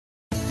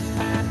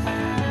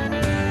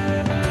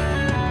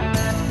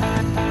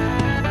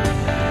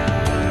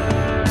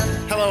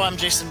I'm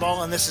Jason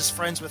Ball, and this is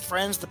Friends with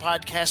Friends, the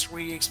podcast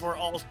where we explore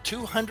all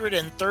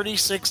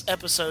 236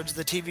 episodes of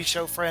the TV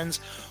show Friends,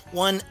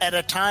 one at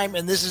a time.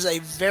 And this is a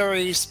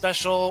very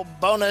special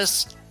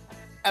bonus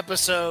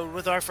episode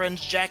with our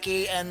friends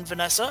Jackie and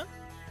Vanessa.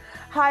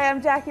 Hi,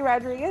 I'm Jackie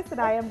Rodriguez, and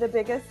I am the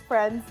biggest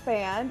Friends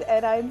fan,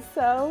 and I'm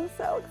so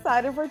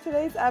excited for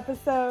today's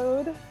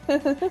episode.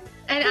 And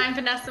I'm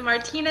Vanessa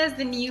Martinez,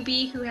 the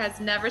newbie who has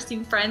never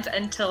seen Friends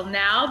until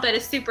now, but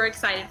is super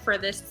excited for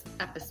this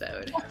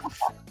episode.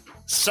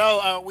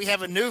 So we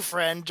have a new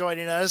friend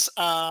joining us,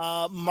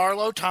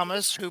 Marlo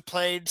Thomas, who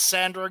played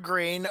Sandra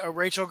Green,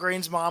 Rachel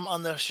Green's mom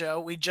on the show.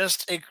 We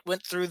just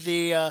went through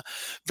the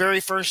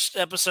very first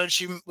episode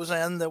she was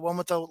in, the one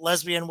with the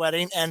lesbian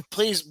wedding. And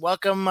please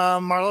welcome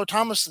Marlo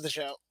Thomas to the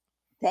show.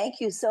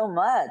 Thank you so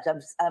much.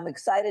 I'm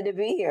excited to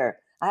be here.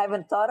 I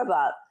haven't thought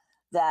about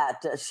that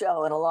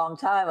show in a long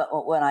time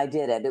when I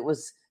did it. It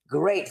was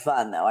great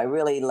fun, though. I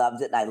really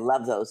loved it, and I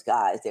love those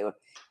guys.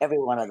 Every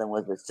one of them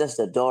was just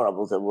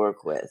adorable to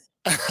work with.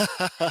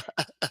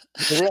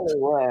 They really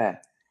were.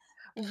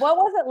 What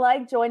was it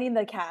like joining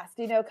the cast?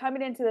 You know,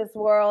 coming into this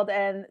world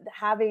and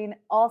having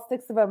all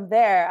six of them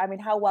there. I mean,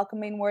 how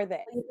welcoming were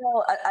they? You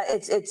know,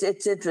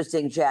 it's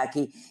interesting,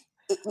 Jackie.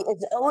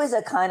 It's always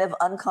a kind of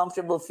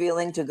uncomfortable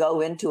feeling to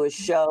go into a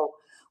show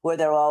where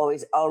they're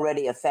always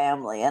already a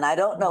family, and I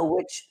don't know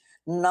which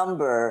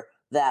number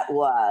that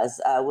was.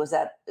 Was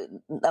that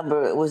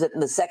number? Was it in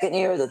the second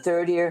year or the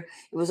third year?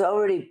 It was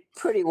already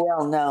pretty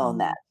well known,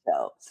 that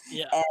show.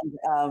 Yeah.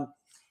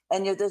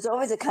 And there's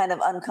always a kind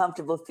of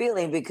uncomfortable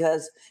feeling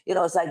because, you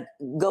know, it's like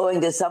going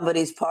to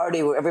somebody's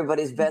party where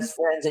everybody's best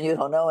friends and you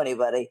don't know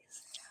anybody.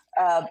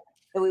 And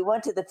we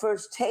went to the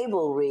first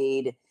table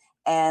read,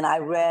 and I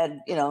read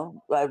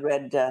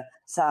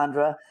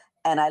Sandra,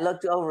 and I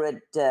looked over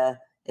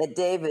at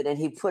David, and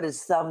he put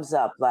his thumbs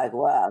up like,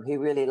 wow, he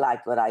really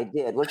liked what I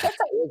did, which I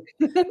thought was,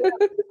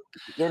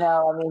 you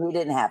know, I mean, he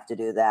didn't have to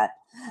do that.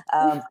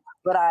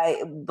 But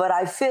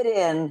I fit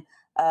in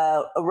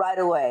right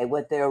away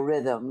with their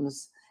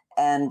rhythms.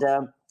 And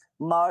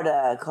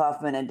Marta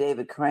Kaufman and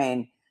David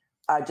Crane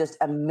are just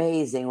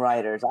amazing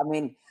writers. I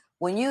mean,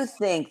 when you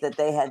think that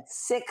they had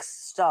 6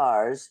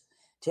 stars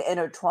to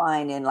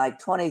intertwine in like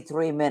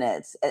 23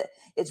 minutes,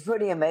 it's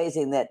pretty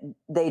amazing that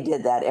they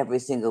did that every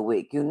single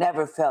week. You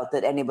never felt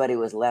that anybody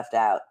was left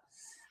out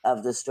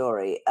of the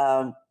story.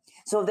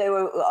 So they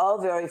were all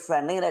very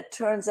friendly. And it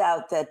turns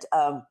out that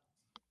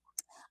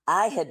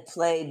I had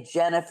played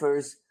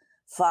Jennifer's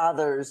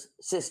father's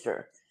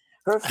sister.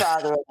 Her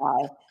father and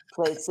I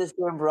played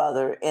sister and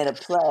brother in a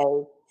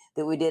play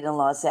that we did in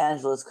Los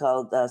Angeles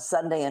called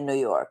Sunday in New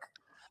York.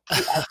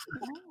 I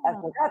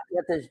forgot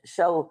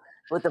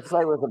what the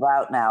play was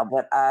about now,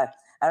 but I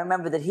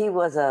remember that he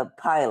was a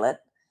pilot,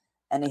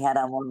 and he had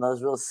on one of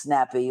those real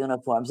snappy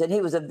uniforms, and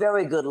he was a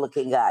very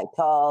good-looking guy,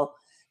 tall,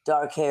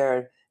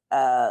 dark-haired,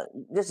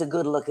 just a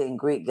good-looking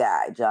Greek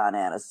guy, John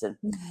Aniston.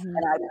 Mm-hmm.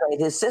 And I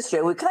played his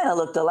sister. We kind of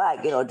looked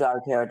alike, you know,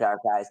 dark hair, dark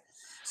eyes.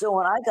 So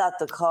when I got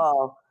the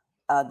call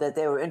that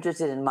they were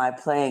interested in my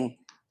playing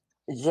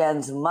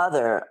Jen's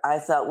mother, I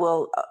thought,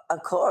 well,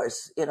 of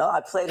course, you know,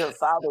 I played her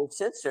father's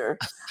sister.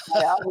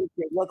 I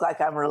obviously look like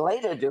I'm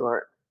related to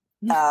her.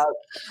 Being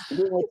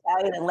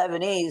Italian and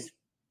Lebanese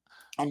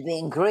and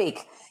being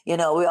Greek, you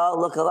know, we all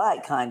look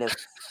alike, kind of.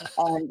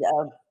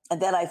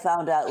 And then I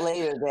found out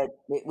later that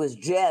it was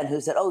Jen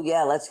who said, oh,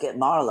 yeah, let's get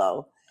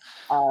Marlo.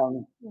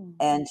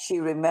 And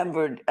she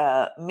remembered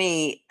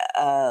me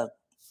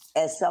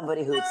as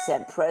somebody who had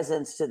sent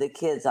presents to the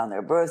kids on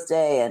their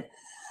birthday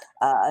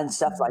and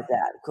stuff like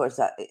that. Of course,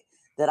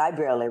 that I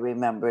barely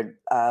remembered.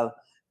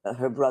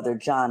 Her brother,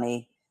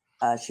 Johnny,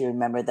 she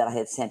remembered that I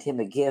had sent him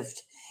a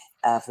gift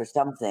for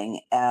something.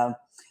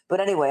 But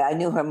anyway, I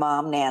knew her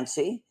mom,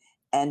 Nancy,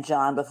 and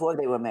John before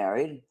they were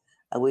married.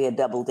 We had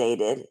double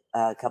dated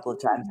a couple of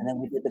times, and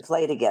then we did the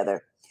play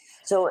together.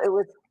 So it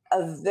was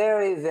a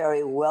very,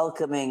 very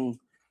welcoming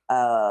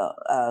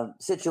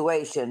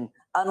situation,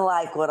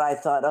 unlike what I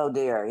thought, oh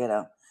dear, you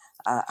know,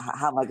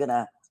 how am I going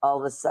to all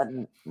of a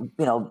sudden, you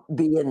know,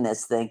 be in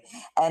this thing?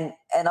 And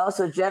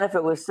also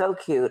Jennifer was so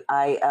cute.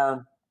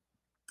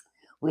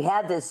 We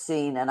had this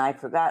scene, and I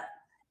forgot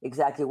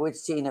exactly which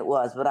scene it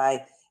was, but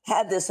I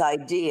had this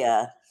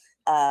idea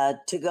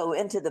to go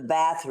into the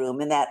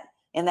bathroom in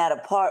that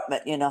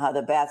apartment. You know how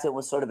the bathroom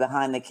was sort of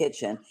behind the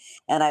kitchen,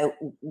 and I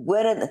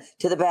went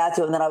into the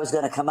bathroom, and then I was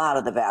going to come out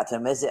of the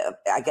bathroom.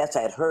 I guess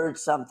I had heard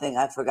something.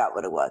 I forgot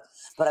what it was,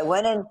 but I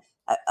went in.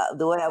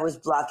 The way I was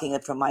blocking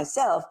it from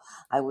myself,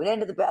 I went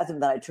into the bathroom,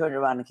 then I turned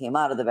around and came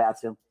out of the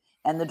bathroom.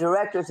 And the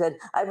director said,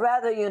 I'd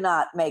rather you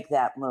not make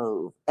that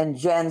move. And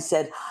Jen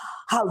said,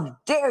 how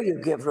dare you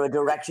give her a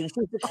direction?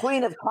 She's the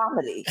queen of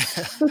comedy.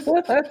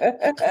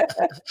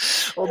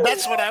 Well,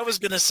 that's what I was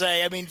going to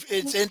say. I mean,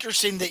 it's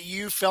interesting that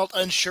you felt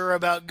unsure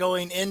about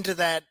going into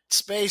that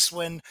space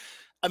when,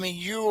 I mean,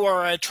 you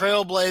are a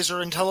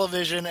trailblazer in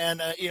television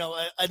and,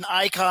 an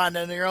icon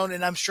in your own.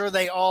 And I'm sure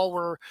they all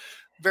were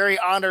very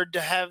honored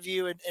to have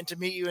you and to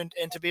meet you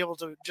and to be able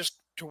to just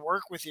to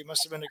work with you.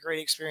 Must have been a great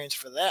experience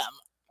for them.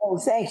 Oh,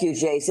 thank you,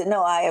 Jason.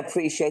 No, I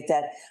appreciate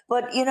that.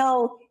 But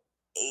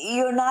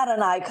you're not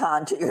an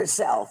icon to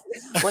yourself.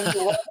 When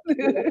you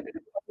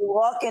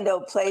walk into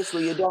a place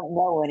where you don't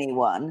know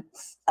anyone,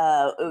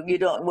 you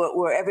don't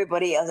where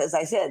everybody else, as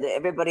I said,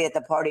 everybody at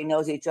the party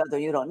knows each other.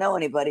 You don't know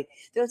anybody.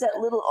 There's that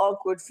little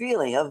awkward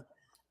feeling of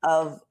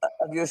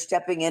you're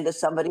stepping into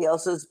somebody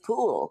else's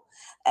pool,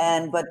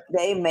 but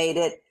they made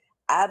it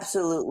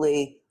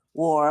absolutely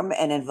warm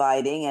and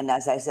inviting. And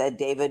as I said,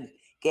 David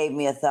gave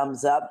me a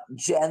thumbs up.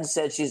 Jen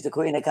said she's the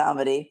queen of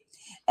comedy.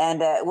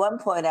 And at one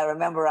point, I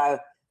remember I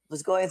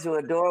was going through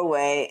a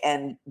doorway,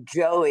 and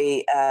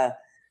Joey,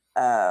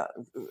 not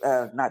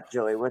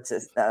Joey,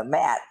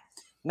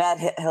 Matt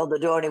held the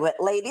door, and he went,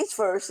 ladies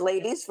first,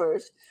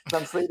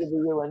 from Free to Be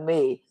You and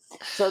Me.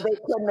 So they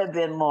couldn't have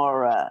been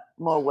more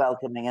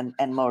welcoming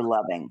and more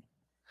loving.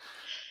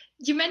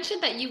 You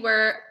mentioned that you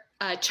were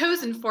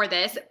chosen for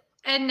this,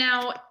 and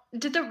now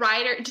did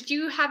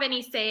you have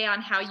any say on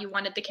how you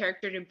wanted the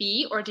character to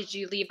be, or did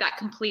you leave that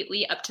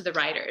completely up to the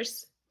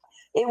writers?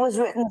 It was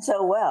written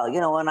so well.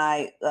 When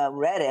I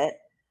read it,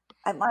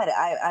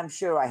 I'm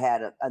sure I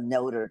had a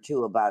note or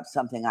two about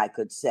something I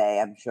could say.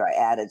 I'm sure I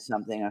added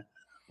something or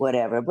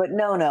whatever. But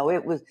no,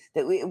 it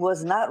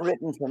was not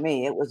written for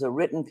me. It was a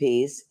written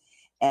piece,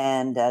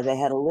 and they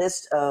had a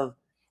list of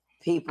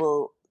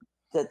people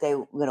that they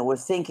were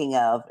thinking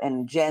of.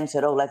 And Jen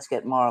said, "Oh, let's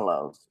get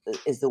Marlo,"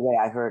 is the way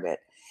I heard it.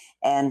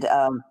 And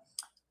I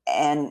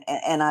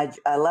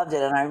loved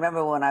it. And I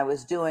remember when I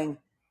was doing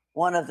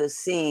one of the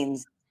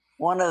scenes,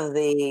 one of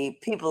the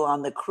people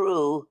on the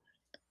crew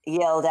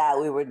yelled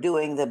out, we were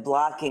doing the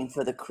blocking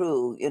for the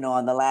crew,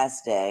 on the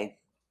last day.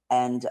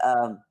 And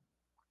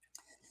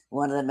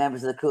one of the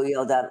members of the crew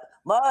yelled out,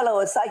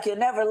 "Marlo, it's like you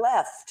never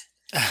left."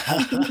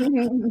 And so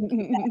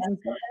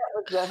that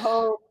was the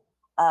whole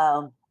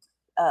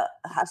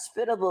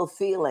hospitable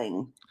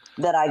feeling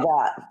that I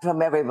got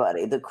from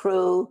everybody, the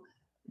crew,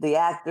 the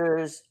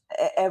actors,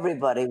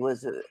 everybody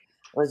was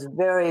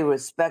very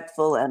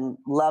respectful and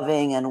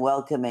loving and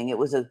welcoming. It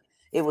was a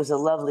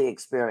lovely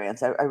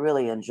experience. I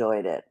really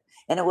enjoyed it.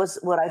 And it was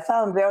what I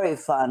found very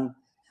fun,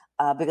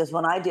 because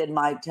when I did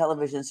my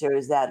television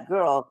series, That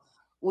Girl,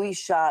 we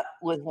shot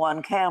with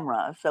one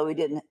camera. So we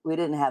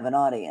didn't have an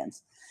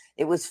audience.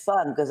 It was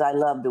fun because I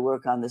love to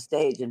work on the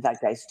stage. In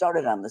fact, I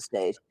started on the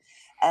stage.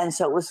 And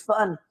so it was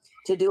fun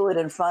to do it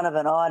in front of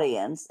an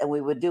audience, and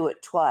we would do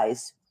it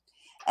twice.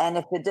 And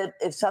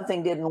if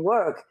something didn't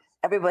work,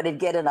 everybody'd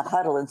get in a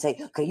huddle and say,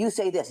 "Okay, you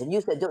say this," and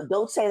you said,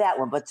 "Don't say that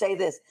one, but say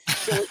this."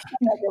 So it was kind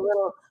of like a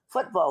little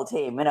football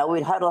team,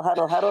 we'd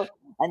huddle,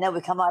 and then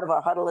we come out of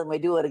our huddle and we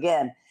do it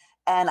again.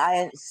 And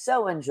I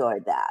so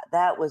enjoyed that.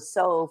 That was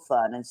so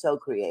fun and so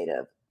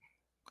creative.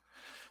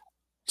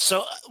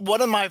 So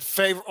one of my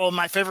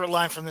favorite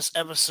line from this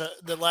episode,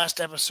 the last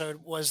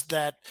episode, was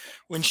that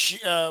when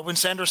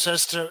Sandra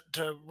says to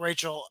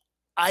Rachel,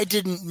 you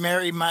didn't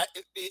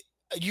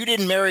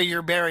marry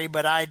your Barry,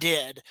 but I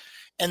did.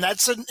 And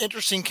that's an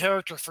interesting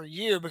character for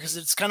you, because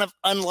it's kind of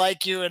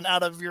unlike you and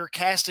out of your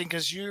casting,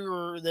 because you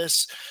were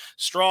this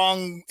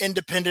strong,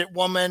 independent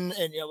woman,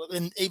 and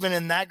even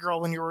in That Girl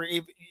when you were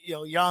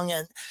young.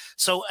 And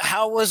so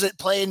how was it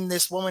playing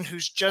this woman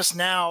who's just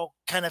now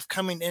kind of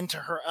coming into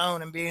her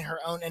own and being her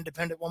own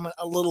independent woman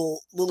a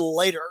little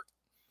later?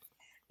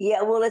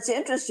 Yeah, well, it's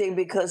interesting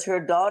because her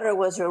daughter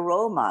was her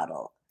role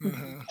model.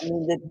 Mm-hmm. I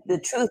mean, the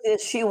truth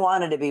is, she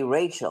wanted to be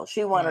Rachel.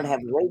 She wanted to have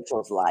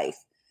Rachel's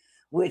life,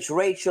 which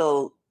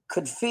Rachel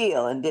could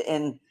feel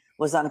and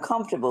was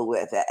uncomfortable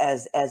with,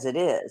 as it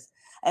is.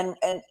 And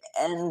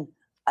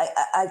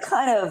I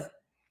kind of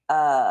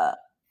I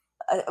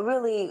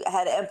really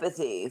had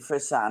empathy for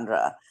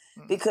Sandra,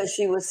 because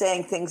she was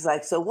saying things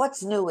like, "So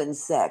what's new in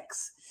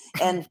sex?"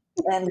 And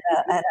I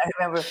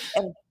remember,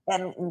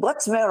 and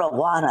what's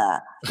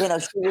marijuana? She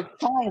was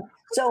trying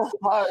so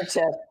hard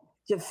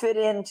to fit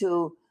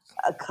into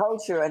a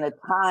culture and a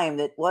time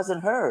that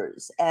wasn't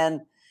hers,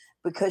 and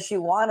because she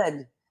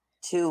wanted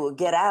to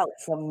get out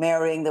from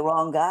marrying the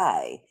wrong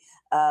guy.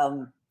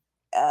 I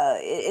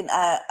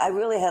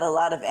really had a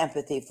lot of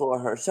empathy for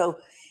her. So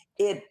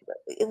every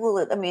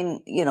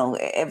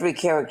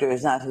character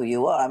is not who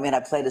you are. I mean, I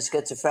played a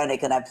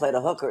schizophrenic and I played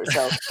a hooker.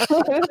 So,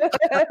 but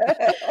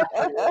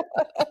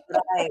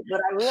I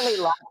really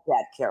liked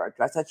that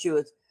character. I thought she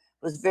was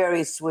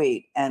very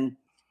sweet, and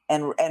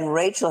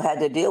Rachel had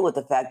to deal with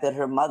the fact that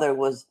her mother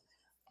was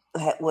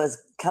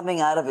coming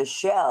out of a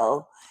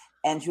shell,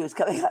 and she was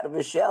coming out of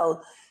a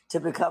shell to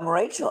become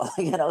Rachel,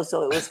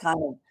 so it was kind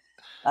of,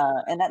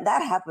 and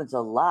that happens a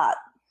lot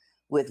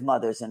with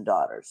mothers and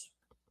daughters.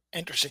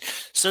 Interesting.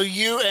 So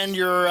you and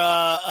your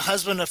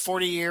husband of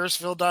 40 years,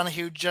 Phil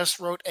Donahue, just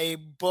wrote a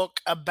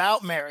book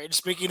about marriage.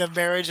 Speaking of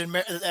marriage,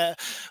 and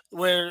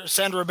where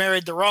Sandra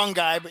married the wrong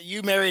guy, but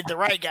you married the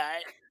right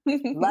guy.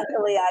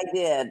 Luckily, I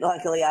did.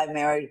 Luckily, I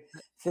married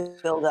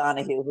Phil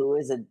Donahue, who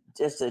is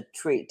just a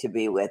treat to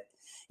be with.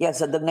 Yeah,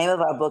 so the name of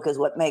our book is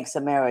What Makes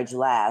a Marriage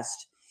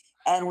Last.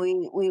 And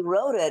we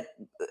wrote it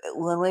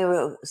when we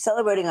were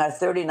celebrating our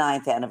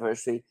 39th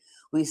anniversary.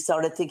 we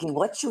started thinking,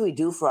 what should we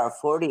do for our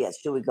 40th?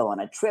 Should we go on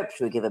a trip?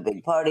 Should we give a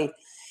big party?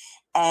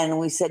 And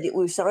we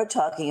started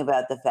talking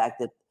about the fact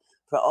that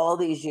for all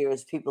these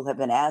years, people have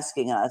been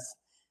asking us,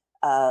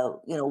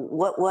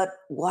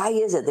 why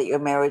is it that your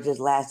marriage has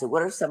lasted?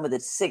 What are some of the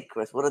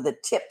secrets? What are the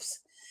tips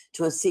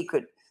to the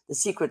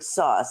secret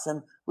sauce?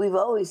 And we've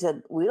always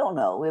said, we don't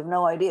know. We have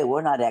no idea.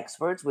 We're not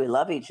experts. We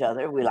love each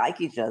other. We like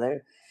each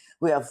other.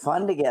 We have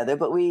fun together,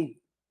 but we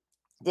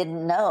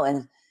didn't know.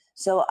 And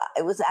so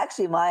it was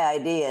actually my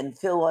idea, and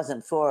Phil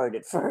wasn't for it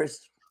at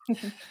first.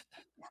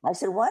 I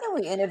said, why don't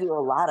we interview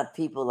a lot of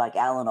people like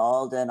Alan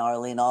Alda,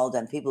 Arlene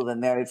Alda, people who've been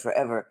married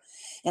forever,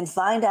 and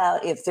find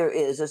out if there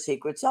is a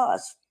secret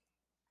sauce?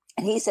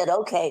 And he said,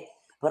 okay,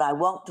 but I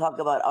won't talk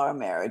about our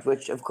marriage,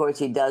 which of course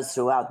he does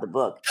throughout the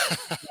book.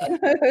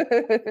 20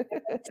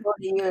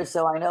 years,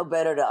 so I know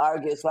better to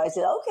argue. So I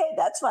said, okay,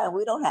 that's fine.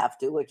 We don't have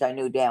to, which I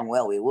knew damn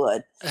well we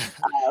would.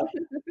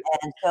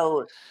 And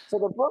so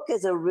the book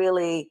is a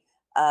really,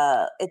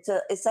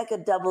 it's like a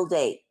double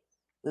date.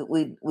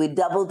 We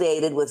double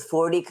dated with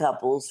 40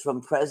 couples,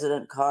 from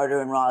President Carter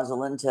and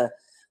Rosalind to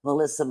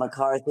Melissa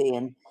McCarthy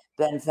and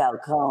Ben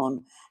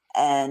Falcone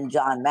and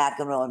John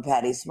McEnroe and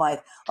Patty Smythe,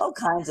 all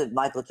kinds of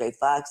Michael J.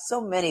 Fox, so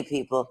many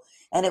people.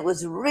 And it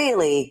was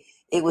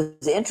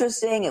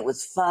interesting. It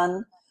was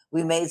fun.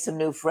 We made some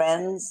new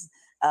friends.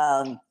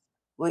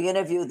 We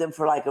interviewed them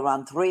for like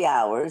around 3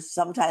 hours.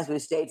 Sometimes we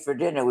stayed for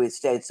dinner. We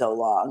stayed so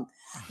long.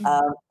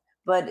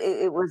 But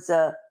it was,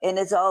 and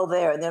it's all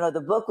there. And, the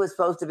book was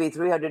supposed to be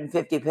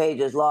 350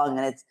 pages long,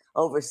 and it's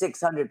over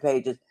 600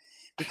 pages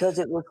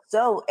because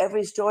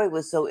every story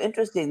was so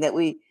interesting that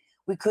we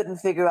couldn't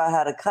figure out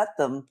how to cut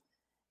them.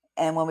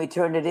 And when we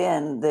turned it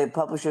in, the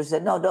publisher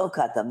said, no, don't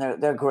cut them.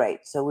 They're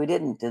great. So we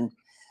didn't. And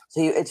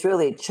so it's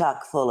really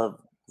chock full of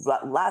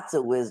lots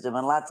of wisdom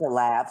and lots of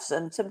laughs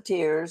and some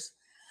tears.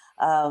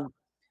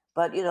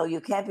 But, you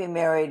can't be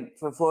married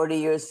for 40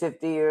 years,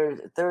 50 years,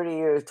 30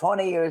 years,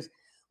 20 years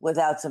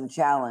without some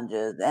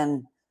challenges.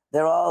 And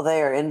they're all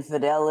there.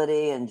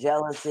 Infidelity and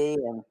jealousy.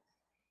 And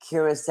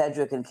Kira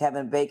Sedgwick and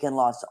Kevin Bacon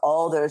lost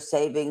all their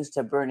savings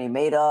to Bernie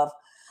Madoff.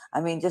 I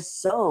mean,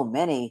 just so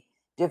many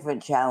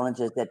different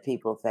challenges that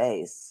people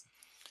face.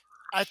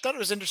 I thought it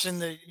was interesting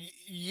that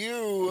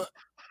you,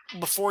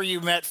 before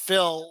you met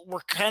Phil,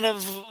 were kind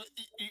of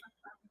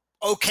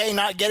okay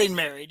not getting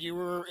married.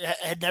 You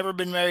had never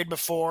been married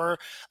before,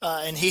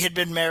 and he had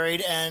been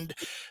married, and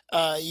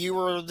you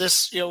were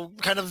this,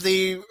 kind of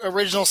the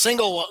original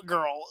single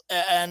girl.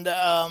 And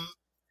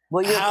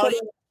well,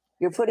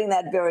 you're putting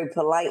that very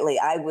politely.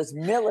 I was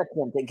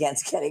militant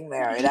against getting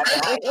married. Not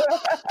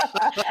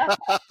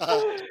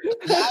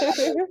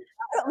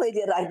only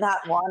did I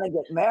not want to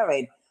get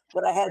married,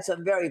 but I had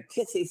some very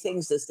pithy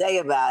things to say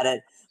about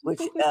it, which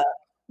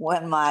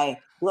when my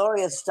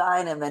Gloria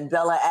Steinem and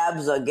Bella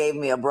Abza gave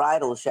me a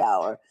bridal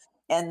shower,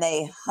 and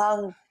they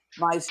hung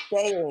my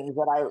sayings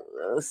that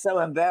was so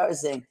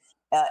embarrassing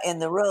in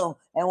the room.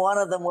 And one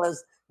of them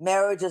was,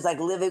 marriage is like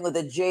living with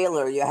a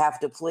jailer you have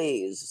to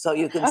please. So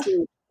you can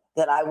see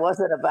that I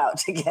wasn't about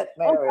to get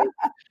married.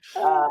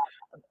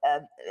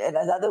 And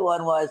another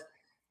one was,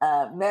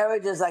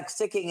 marriage is like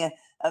sticking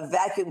a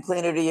vacuum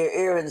cleaner to your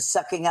ear and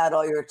sucking out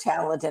all your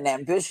talent and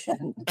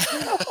ambition.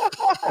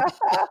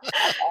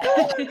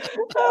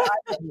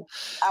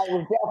 I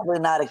was definitely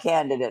not a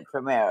candidate for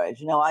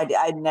marriage. No,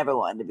 I never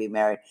wanted to be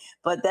married.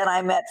 But then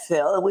I met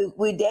Phil, and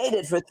we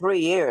dated for 3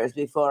 years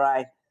before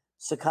I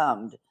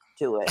succumbed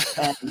to it.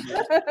 And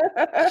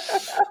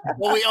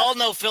well, we all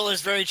know Phil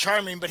is very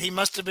charming, but he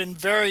must have been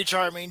very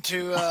charming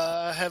to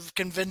have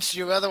convinced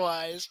you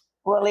otherwise.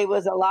 Well, he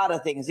was a lot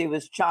of things. He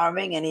was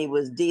charming, and he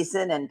was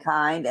decent and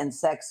kind and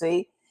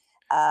sexy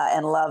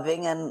and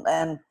loving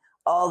and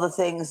all the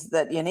things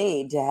that you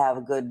need to have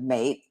a good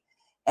mate.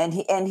 And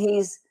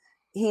he's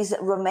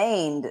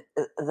remained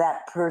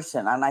that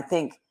person. And I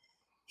think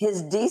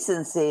his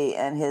decency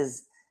and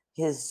his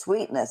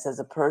sweetness as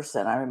a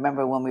person. I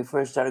remember when we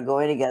first started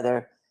going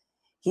together,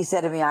 he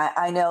said to me,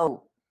 I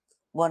know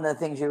one of the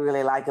things you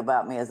really like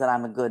about me is that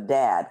I'm a good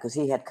dad, because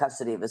he had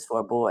custody of his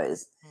 4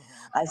 boys. Mm-hmm.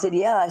 I said,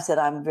 yeah. I said,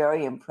 I'm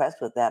very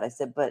impressed with that. I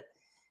said, but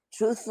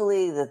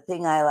truthfully, the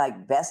thing I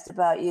like best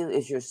about you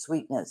is your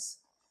sweetness.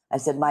 I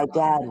said, my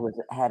dad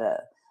had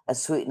a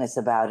sweetness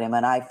about him.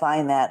 And I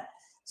find that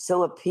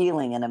so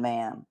appealing in a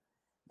man,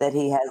 that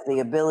he has the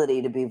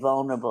ability to be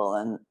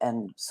vulnerable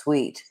and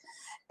sweet.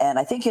 And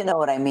I think you know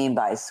what I mean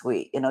by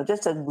sweet,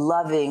 just a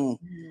loving,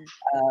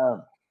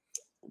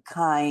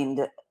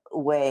 kind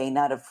way,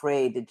 not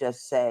afraid to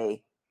just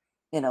say,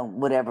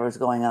 whatever is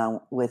going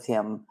on with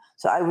him.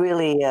 So I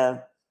really,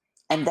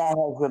 and that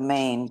has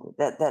remained,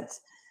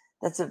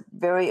 that's a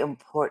very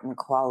important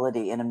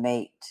quality in a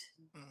mate.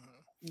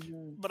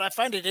 Mm-hmm. But I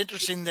find it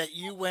interesting that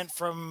you went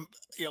from,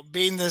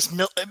 being this,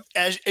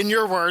 as in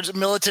your words,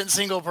 militant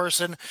single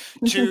person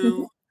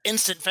to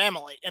instant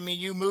family. I mean,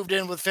 you moved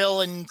in with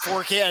Phil and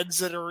 4 kids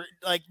that are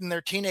like in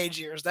their teenage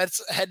years.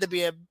 That's had to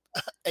be a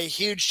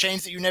huge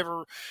change that you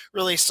never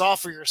really saw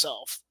for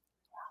yourself.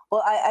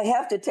 Well, I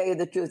have to tell you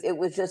the truth. It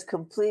was just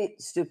complete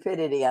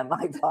stupidity on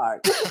my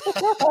part.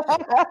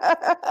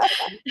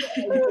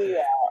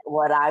 Idea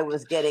what I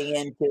was getting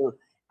into.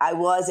 I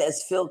was,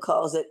 as Phil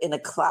calls it, in a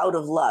cloud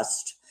of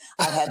lust.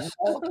 I had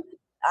no,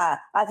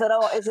 I thought,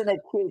 oh, isn't it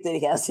cute that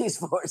he has these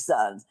 4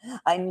 sons?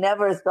 I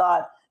never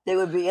thought they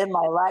would be in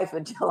my life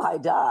until I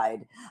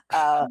died.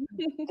 I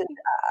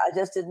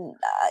just didn't,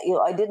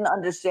 I didn't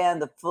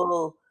understand the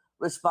full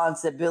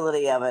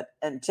responsibility of it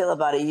until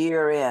about a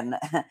year in,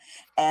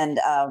 and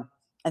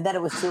then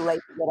it was too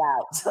late to get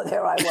out. So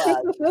there I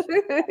was. But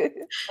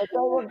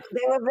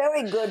they were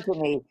very good to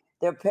me.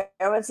 Their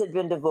parents had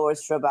been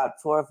divorced for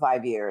about 4 or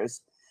 5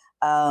 years.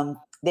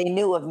 They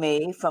knew of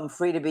me from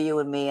Free to Be You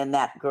and Me and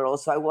That Girl,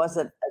 so I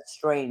wasn't a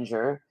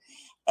stranger.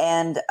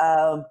 And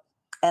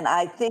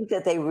I think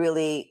that they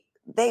really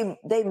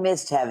they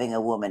missed having a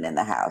woman in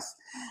the house.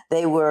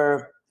 They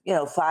were,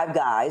 5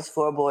 guys,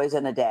 4 boys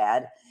and a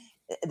dad.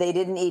 They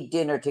didn't eat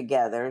dinner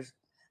together.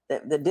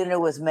 The dinner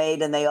was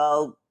made and they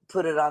all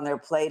put it on their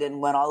plate and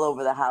went all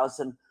over the house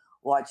and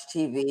watched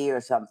TV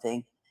or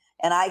something.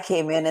 And I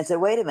came in and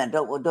said, wait a minute,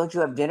 don't you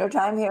have dinner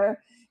time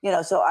here?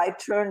 So I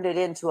turned it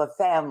into a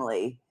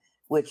family,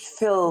 which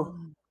Phil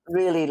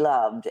really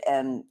loved.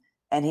 And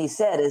he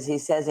said, as he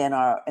says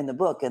in the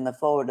book, in the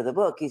foreword of the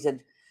book, he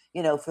said,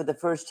 for the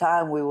first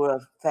time we were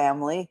a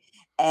family,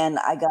 and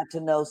I got to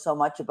know so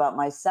much about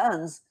my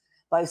sons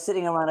by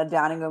sitting around a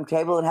dining room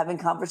table and having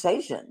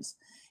conversations.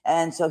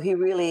 And so he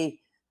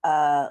really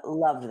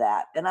loved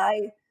that. And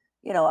I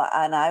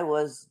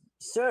was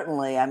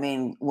certainly,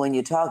 when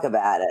you talk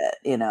about it,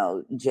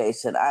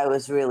 Jason, I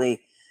was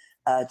really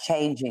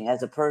changing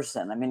as a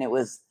person. It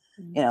was,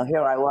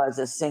 here I was,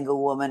 a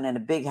single woman in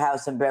a big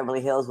house in Beverly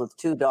Hills with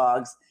 2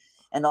 dogs.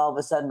 And all of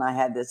a sudden I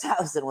had this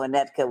house in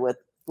Winnetka with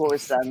 4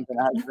 sons and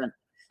a husband.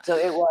 So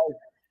it was,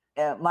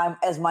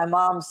 as my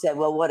mom said,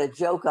 well, what a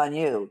joke on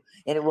you.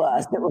 And it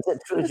was a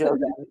true joke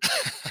on me.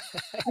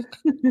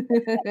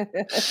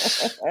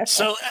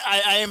 So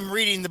I am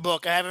reading the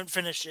book. I haven't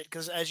finished it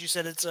because, as you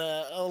said, it's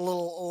a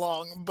little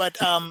long. But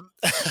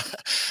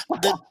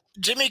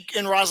Jimmy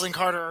and Rosalind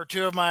Carter are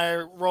 2 of my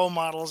role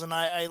models, and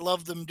I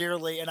love them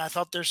dearly. And I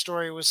thought their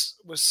story was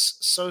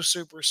so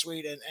super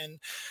sweet. And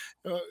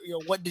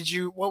what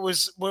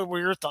were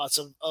your thoughts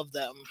of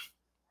them?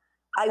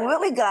 I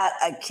really got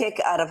a kick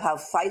out of how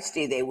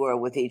feisty they were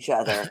with each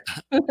other.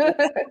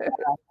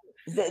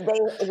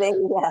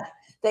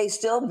 They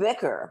still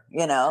bicker,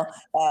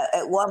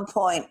 At one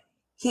point,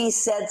 he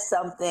said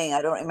something,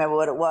 I don't remember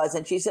what it was,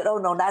 and she said, oh,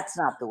 no, that's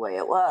not the way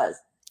it was.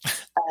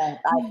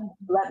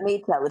 Let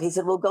me tell it. He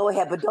said, well, go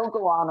ahead, but don't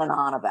go on and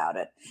on about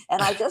it.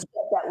 And I just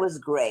thought that was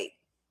great.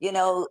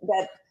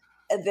 That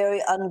a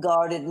very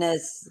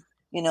unguardedness,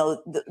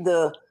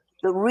 the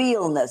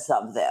realness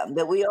of them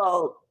that we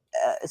all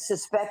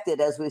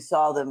suspected as we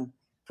saw them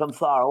from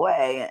far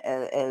away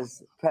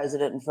as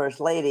president and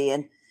first lady,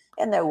 and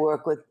their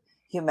work with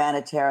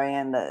humanity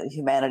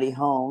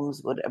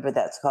homes, whatever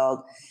that's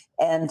called.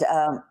 And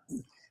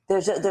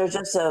there's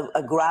just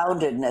a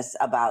groundedness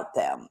about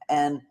them.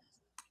 And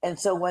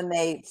so when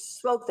they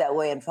spoke that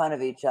way in front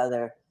of each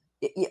other,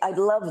 I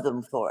love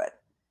them for it,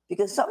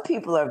 because some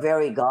people are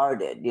very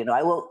guarded.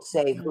 I won't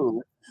say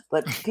who,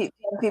 but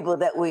people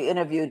that we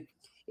interviewed,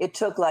 it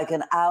took like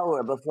an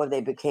hour before they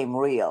became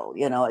real.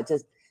 It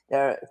just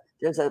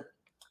there's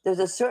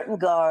a certain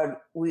guard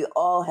we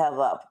all have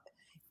up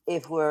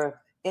if we're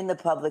in the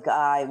public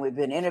eye and we've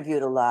been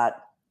interviewed a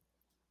lot,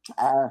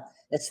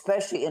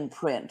 especially in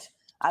print.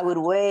 I would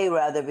way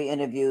rather be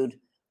interviewed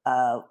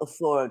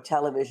for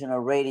television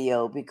or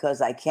radio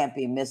because I can't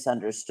be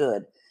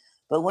misunderstood.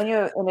 But when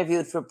you're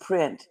interviewed for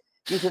print,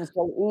 you can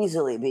so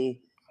easily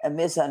be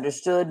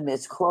misunderstood,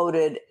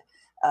 misquoted,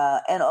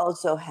 and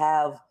also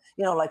have,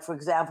 like, for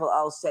example,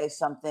 I'll say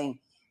something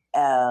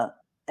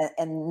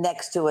and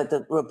next to it,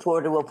 the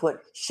reporter will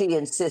put, she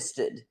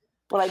insisted.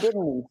 Well, I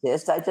didn't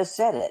insist. I just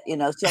said it,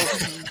 so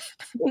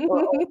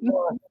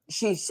or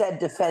she said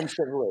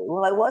defensively.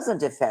 Well, I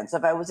wasn't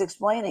defensive. I was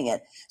explaining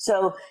it.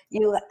 So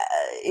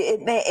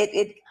it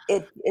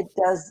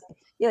does,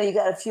 you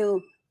got a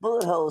few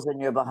bullet holes in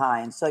your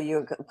behind. So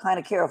you're kind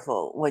of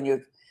careful when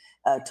you're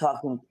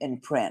talking in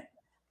print.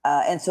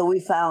 And so we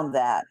found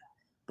that.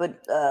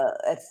 But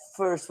at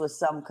first with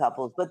some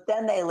couples, but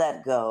then they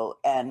let go.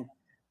 And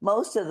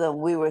most of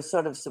them, we were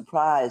sort of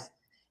surprised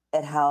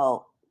at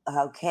how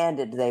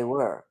candid they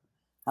were,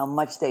 how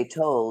much they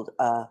told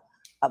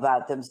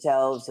about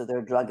themselves or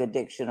their drug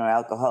addiction or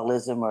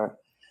alcoholism or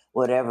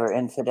whatever,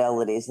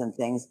 infidelities and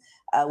things.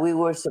 We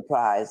were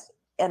surprised.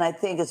 And I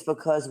think it's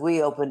because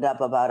we opened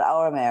up about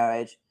our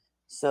marriage,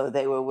 so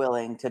they were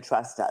willing to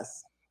trust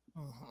us.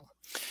 Mm-hmm.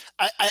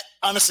 I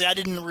honestly, I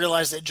didn't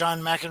realize that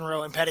John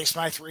McEnroe and Patty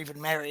Smyth were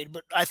even married,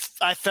 but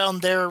I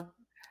found their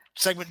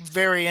segment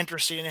very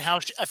interesting, and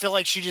how I feel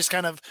like she just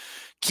kind of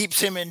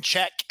keeps him in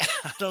check.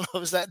 I don't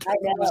know, is that? I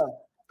know.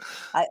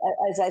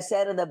 As I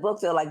said in the book,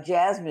 they're like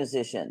jazz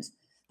musicians.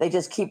 They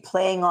just keep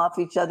playing off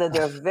each other.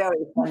 They're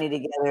very funny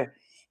together.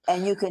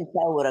 And you can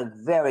tell what a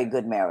very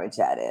good marriage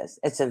that is.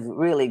 It's a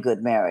really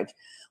good marriage.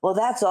 Well,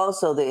 that's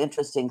also the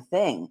interesting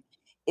thing,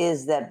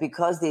 is that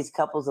because these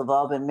couples have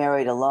all been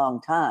married a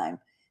long time,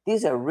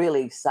 these are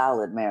really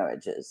solid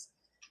marriages.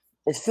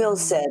 As Phil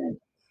said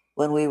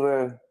when we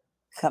were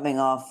coming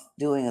off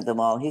doing them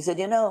all, he said,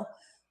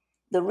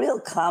 the real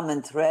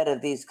common thread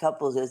of these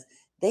couples is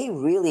they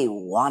really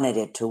wanted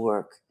it to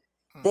work.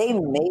 They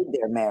made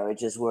their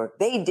marriages work.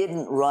 They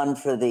didn't run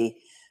for the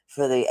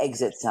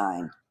exit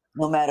sign,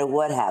 no matter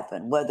what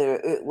happened. Whether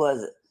it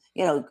was,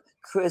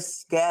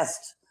 Chris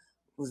Guest,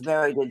 who's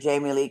married to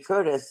Jamie Lee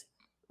Curtis,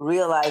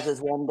 realizes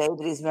one day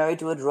that he's married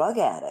to a drug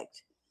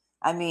addict.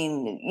 I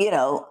mean,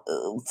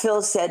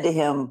 Phil said to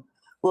him,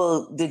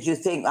 well, did you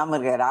think I'm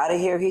going to get out of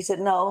here? He said,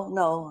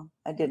 no,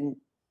 I didn't.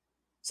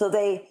 So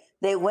they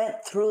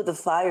went through the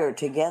fire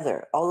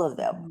together, all of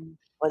them,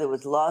 whether it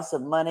was loss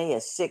of money,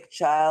 a sick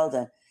child,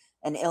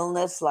 an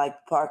illness like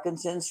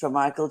Parkinson's for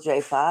Michael J.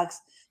 Fox.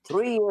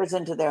 3 years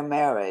into their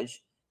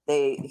marriage,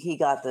 he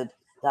got the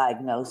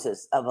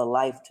diagnosis of a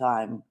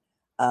lifetime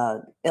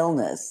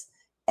illness,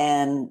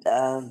 and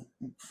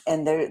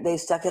they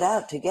stuck it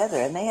out together,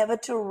 and they have a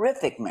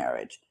terrific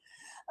marriage.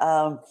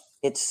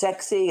 It's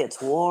sexy,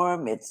 it's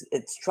warm, it's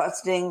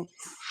trusting.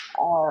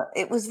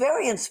 It was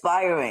very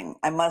inspiring,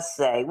 I must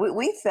say.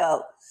 We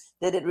felt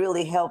that it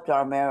really helped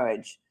our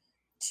marriage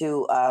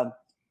to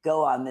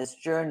go on this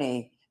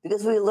journey,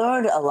 because we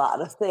learned a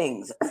lot of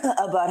things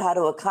about how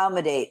to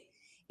accommodate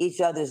each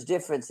other's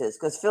differences,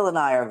 because Phil and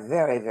I are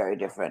very, very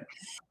different.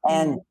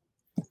 And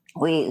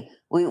we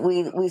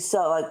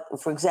saw,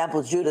 like, for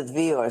example, Judith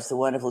Viors, the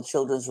wonderful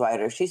children's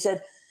writer, she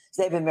said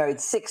they've been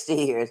married 60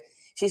 years.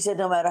 She said,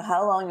 no matter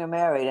how long you're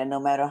married and no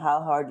matter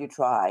how hard you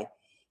try,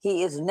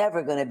 he is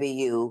never going to be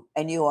you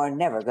and you are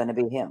never going to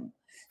be him.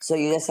 So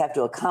you just have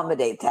to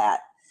accommodate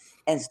that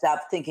and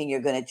stop thinking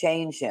you're going to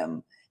change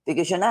him,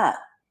 because you're not.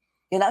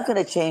 You're not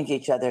going to change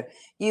each other.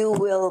 You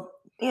will,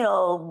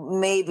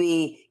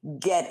 maybe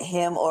get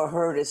him or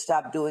her to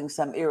stop doing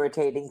some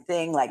irritating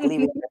thing, like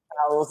leaving their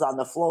towels on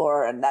the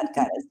floor and that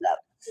kind of stuff.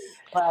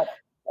 But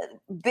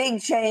big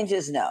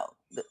changes, no.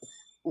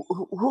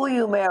 Who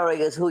you marry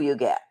is who you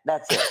get.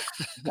 That's it.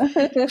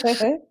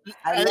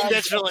 I think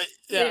that's really,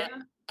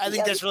 I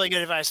think that's really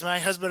good advice. My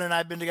husband and I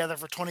have been together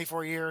for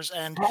 24 years.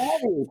 And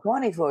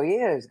 24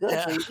 years. Good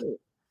for you.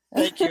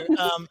 Thank you.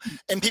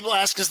 And people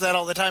ask us that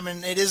all the time,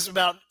 and it is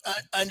about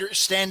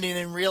understanding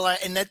and realize,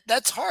 and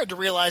that's hard to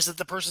realize that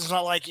the person's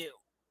not like you.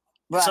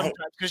 Right. Sometimes,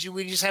 because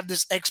we just have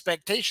this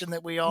expectation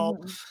that we all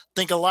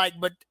think alike.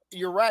 But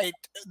you're right.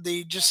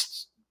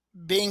 Just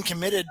being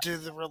committed to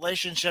the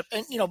relationship,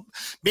 and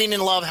being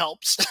in love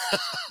helps.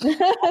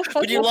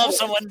 When you love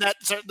someone, that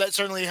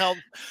certainly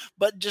helps.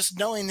 But just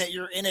knowing that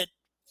you're in it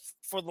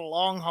for the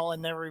long haul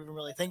and never even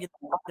really thinking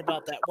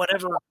about that,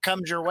 whatever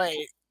comes your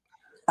way.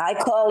 I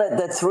call it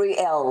the 3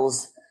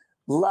 L's: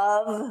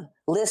 love,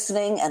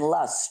 listening, and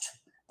lust.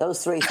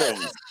 Those 3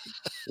 things.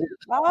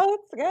 Oh,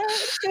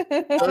 that's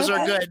good. Those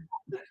are good.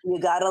 You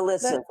got to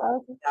listen.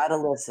 Awesome. You got to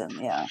listen,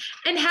 yeah.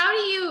 And how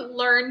do you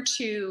learn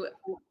to,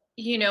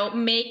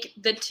 make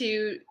the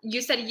two?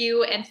 You said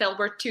you and Phil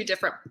were two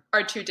different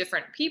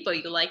people.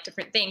 You like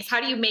different things.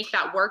 How do you make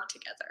that work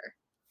together?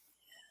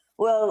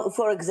 Well,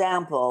 for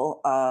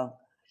example,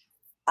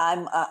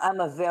 I'm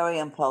a very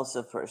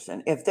impulsive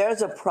person. If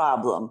there's a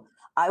problem,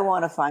 I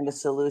want to find a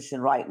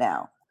solution right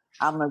now.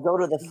 I'm going to go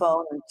to the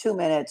phone in 2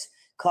 minutes,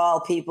 call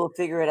people,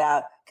 figure it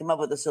out, come up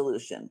with a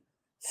solution.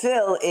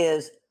 Phil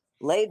is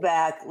laid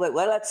back. Well,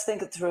 let's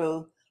think it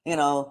through.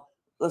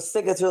 Let's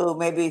think it through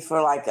maybe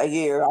for like a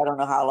year. I don't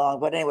know how long,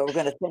 but anyway, we're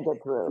going to think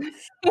it through.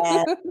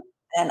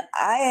 And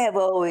I have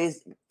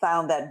always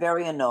found that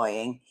very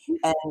annoying,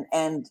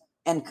 and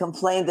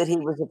complained that he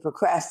was a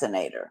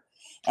procrastinator.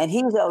 And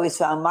he's always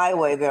found my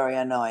way very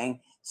annoying,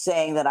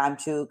 saying that I'm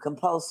too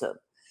compulsive.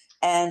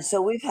 And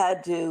so we've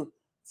had to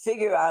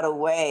figure out a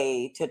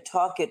way to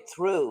talk it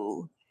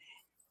through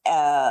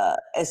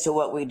as to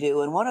what we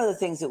do. And one of the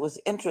things that was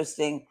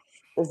interesting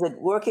is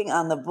that working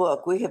on the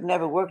book, we have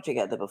never worked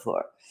together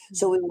before.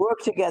 So we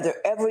work together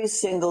every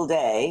single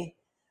day,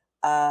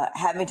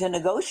 having to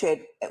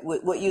negotiate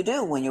what you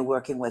do when you're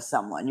working with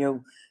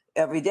someone.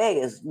 Every day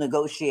is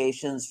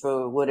negotiations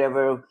for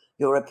whatever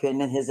your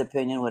opinion, his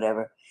opinion,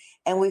 whatever.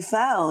 And we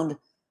found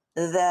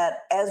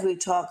that as we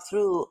talk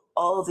through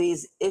all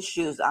these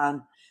issues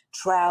on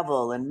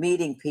travel and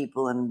meeting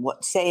people and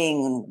what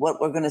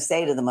we're going to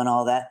say to them and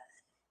all that,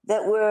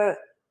 that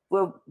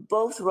we're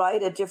both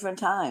right at different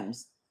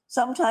times.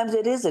 Sometimes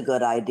it is a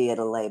good idea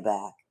to lay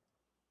back.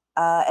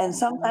 And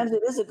sometimes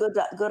it is a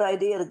good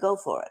idea to go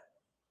for it.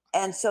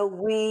 And so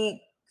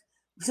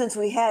since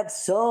we had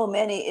so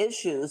many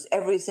issues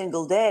every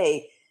single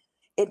day,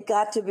 it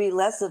got to be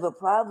less of a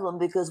problem,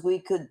 because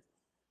we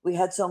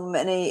had so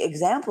many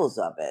examples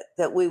of it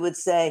that we would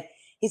say,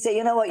 he'd say,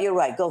 you know what, you're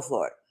right, go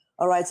for it.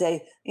 Or I'd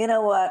say, you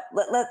know what,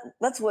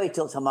 let's wait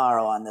till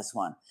tomorrow on this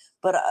one.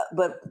 But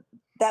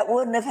that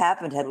wouldn't have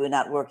happened had we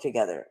not worked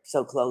together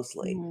so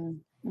closely.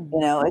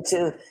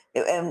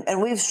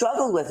 And we've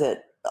struggled with it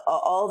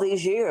all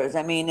these years?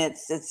 I mean,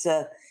 it's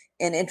an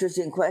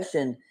interesting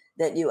question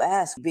that you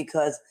ask,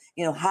 because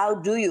how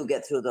do you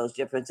get through those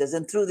differences?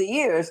 And through the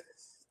years,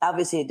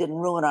 obviously, it didn't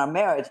ruin our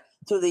marriage.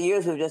 Through the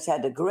years, we've just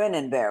had to grin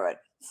and bear it.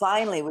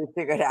 Finally, we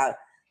figured out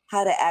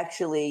how to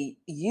actually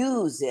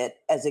use it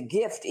as a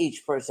gift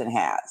each person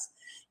has,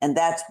 and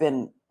that's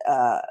been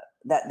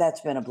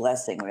that's been a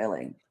blessing,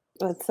 really.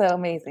 It's so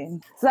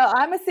amazing. So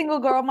I'm a single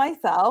girl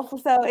myself.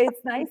 So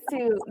it's nice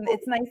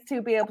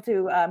to be able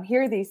to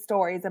hear these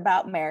stories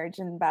about marriage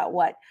and about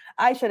what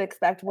I should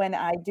expect when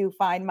I do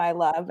find my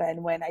love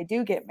and when I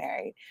do get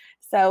married.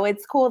 So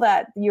it's cool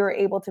that you're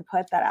able to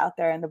put that out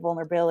there and the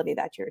vulnerability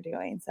that you're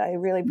doing. So I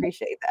really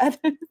appreciate that.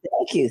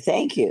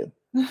 Thank you.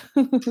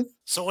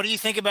 So what do you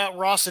think about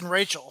Ross and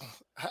Rachel?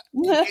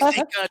 Do you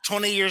think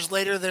 20 years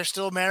later they're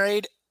still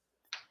married?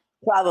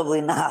 Probably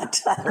not.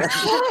 Probably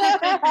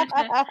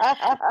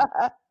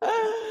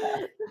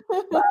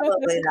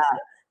not.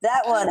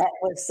 That one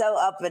was so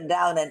up and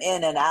down and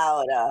in and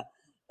out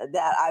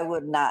that I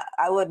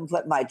wouldn't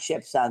put my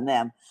chips on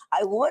them.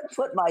 I would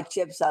put my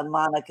chips on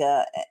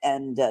Monica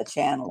and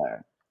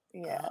Chandler.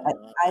 Yeah.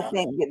 I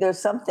think there's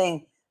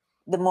something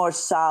the more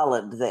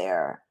solid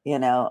there,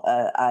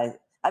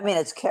 I mean,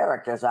 it's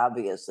characters,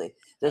 obviously.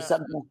 There's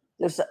something,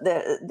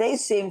 they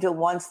seem to,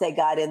 once they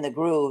got in the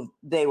groove,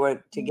 they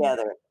were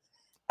together.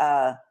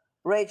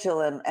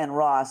 Rachel and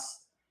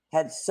Ross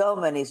had so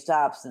many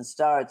stops and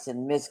starts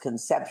and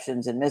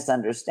misconceptions and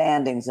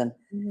misunderstandings, and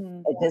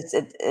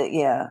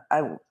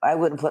I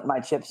wouldn't put my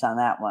chips on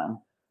that one.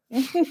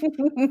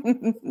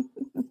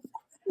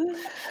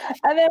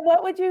 And then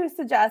what would you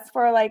suggest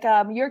for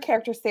your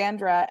character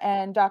Sandra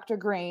and Dr.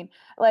 Green?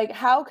 Like,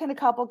 how can a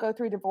couple go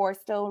through divorce,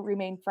 still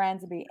remain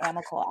friends, and be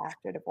amicable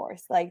after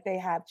divorce? Like, they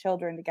have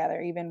children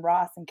together, even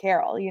Ross and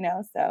Carol,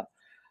 so.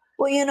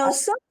 Well,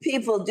 some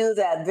people do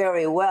that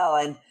very well.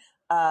 And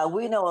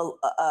we know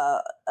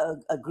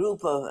a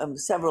group of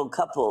several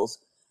couples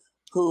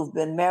who've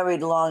been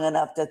married long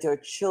enough that their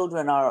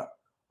children are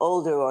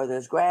older or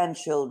there's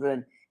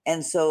grandchildren.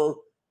 And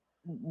so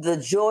the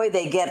joy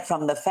they get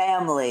from the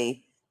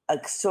family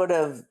sort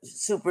of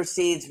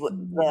supersedes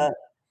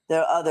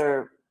their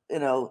other,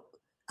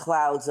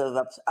 clouds of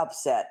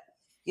upset.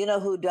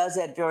 Who does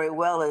that very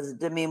well is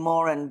Demi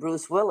Moore and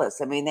Bruce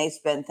Willis. I mean, they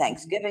spend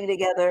Thanksgiving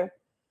together.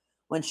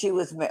 When she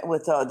was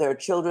with their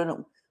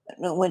children,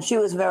 when she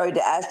was married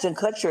to Ashton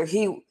Kutcher,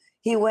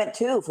 he went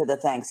too for the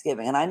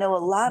Thanksgiving. And I know a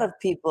lot of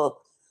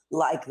people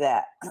like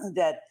that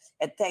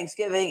at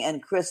Thanksgiving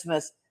and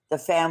Christmas, the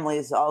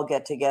families all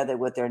get together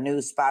with their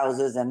new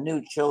spouses and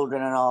new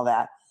children and all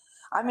that.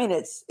 I mean,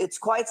 it's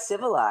quite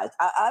civilized.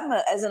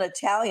 As an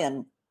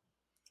Italian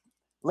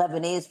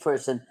Lebanese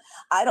person,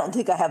 I don't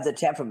think I have the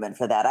temperament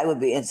for that. I would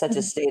be in such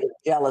a state of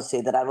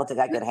jealousy that I don't think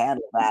I could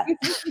handle that.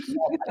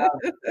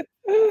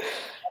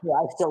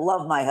 I still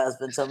love my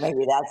husband, so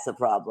maybe that's the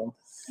problem.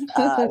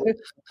 Do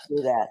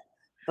that,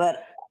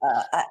 but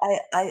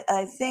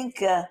I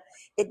think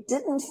it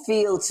didn't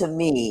feel to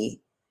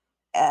me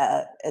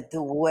at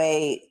the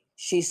way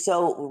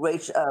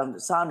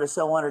Sandra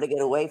so wanted to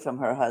get away from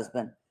her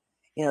husband,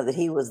 that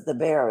he was the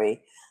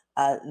Barry,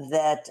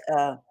 that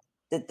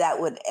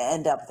would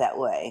end up that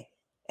way,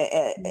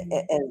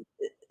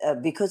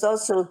 because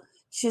also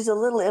she's a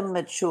little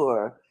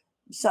immature.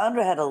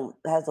 Sandra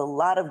has a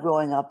lot of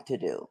growing up to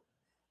do.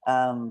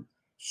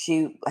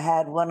 She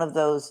had one of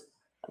those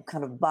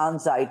kind of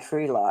bonsai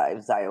tree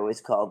lives, I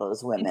always call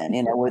those women,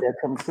 where they're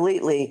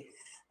completely,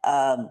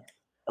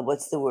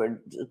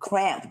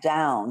 cramped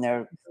down.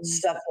 They're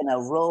stuck in a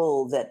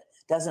role that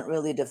doesn't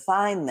really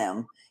define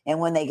them. And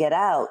when they get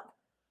out,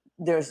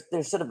 there's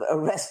sort of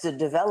arrested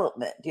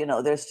development.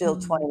 They're still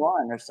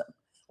 21 or something,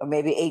 or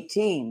maybe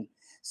 18.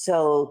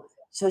 So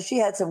she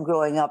had some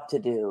growing up to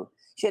do.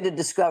 She had to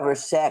discover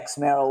sex,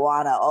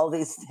 marijuana, all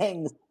these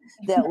things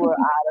that were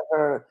out of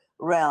her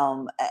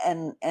realm,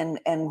 and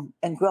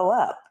grow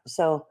up.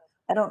 So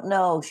I don't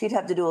know. She'd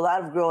have to do a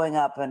lot of growing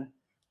up, and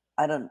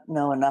I don't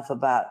know enough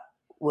about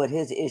what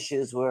his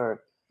issues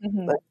were.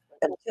 But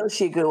until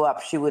she grew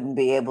up, she wouldn't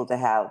be able to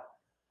have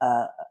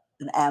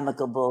an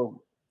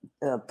amicable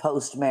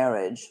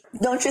post-marriage,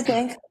 don't you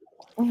think?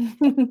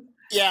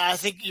 Yeah, I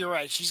think you're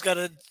right. She's got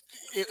to.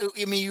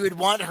 I mean, you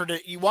want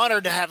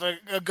her to have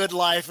a good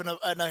life and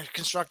a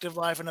constructive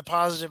life and a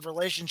positive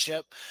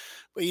relationship,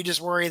 but you just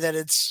worry that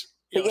it's.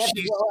 You have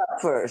to grow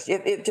up first. You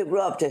have to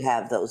grow up to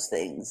have those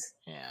things.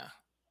 Yeah,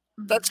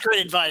 that's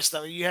great advice,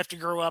 though. You have to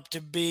grow up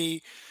to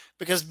be,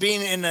 because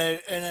being in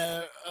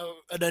an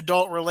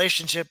adult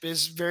relationship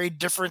is very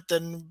different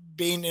than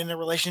being in a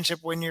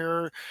relationship when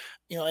you're,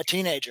 a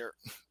teenager.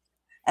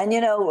 And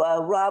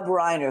Rob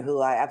Reiner,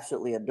 who I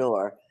absolutely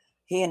adore,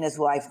 he and his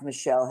wife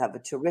Michelle have a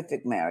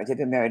terrific marriage. They've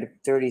been married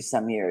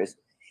 30-some years,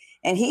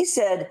 and he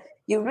said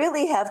you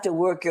really have to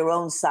work your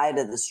own side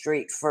of the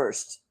street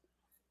first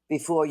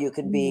before you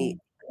can be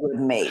a good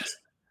mate.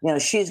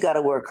 She's got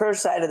to work her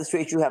side of the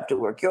street. You have to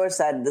work your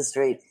side of the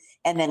street,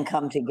 and then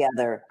come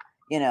together.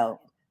 More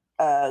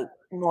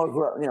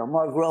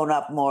grown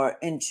up, more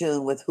in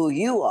tune with who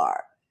you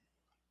are.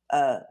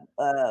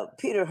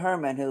 Peter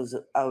Herman, who's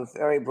a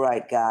very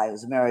bright guy,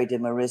 who's married to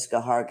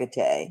Mariska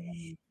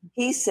Hargitay,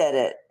 he said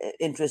it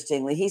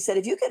interestingly. He said,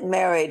 if you get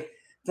married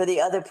for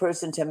the other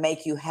person to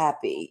make you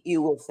happy,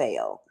 you will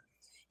fail.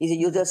 He said,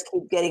 you'll just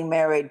keep getting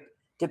married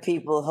to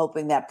people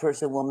hoping that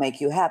person will make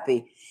you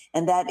happy.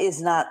 And that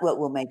is not what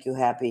will make you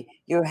happy.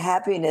 Your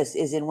happiness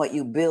is in what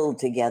you build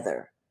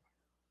together.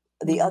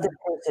 The other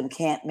person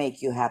can't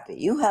make you happy.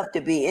 You have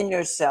to be in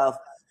yourself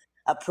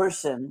a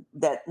person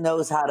that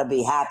knows how to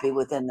be happy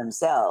within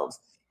themselves.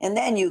 And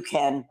then you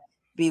can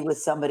be with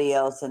somebody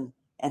else and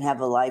have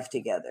a life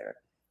together.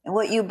 And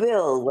what you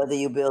build, whether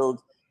you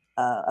build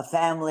a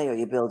family or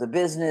you build a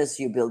business,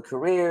 you build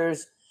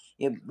careers,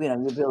 you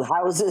build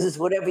houses,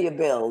 whatever you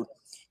build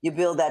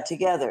that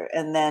together.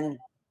 And then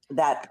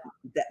that's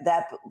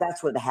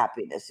where the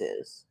happiness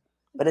is.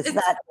 But it's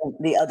not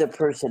the other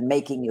person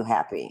making you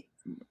happy.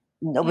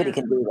 Nobody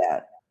can do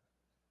that.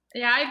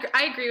 Yeah,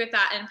 I agree with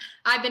that. And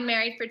I've been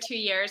married for 2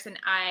 years, and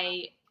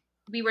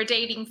we were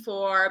dating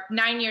for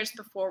 9 years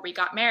before we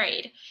got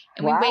married.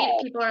 And we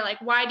waited. People are like,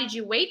 why did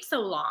you wait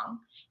so long?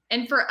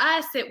 And for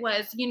us, it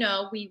was,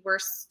 we were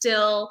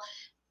still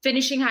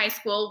finishing high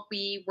school.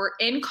 We were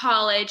in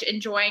college,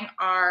 enjoying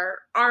our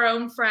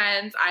own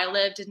friends. I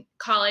lived in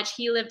college.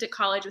 He lived at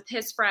college with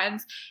his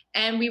friends.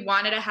 And we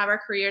wanted to have our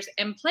careers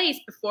in place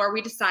before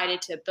we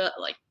decided to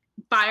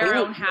buy our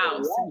own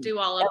house and do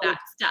all of that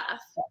stuff.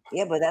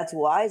 Yeah, but that's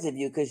wise of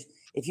you, because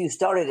if you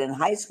started in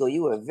high school,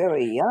 you were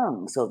very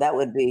young. So that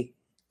would be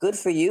good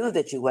for you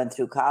that you went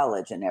through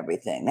college and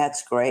everything.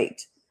 That's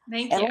great.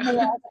 Thank you. Let me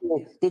ask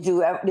you,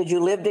 did you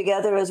live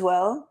together as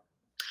well?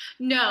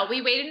 No,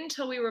 we waited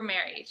until we were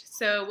married.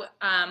 So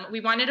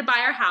we wanted to buy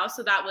our house.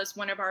 So that was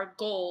one of our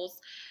goals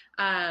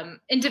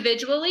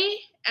individually.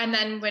 And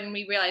then when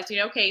we realized,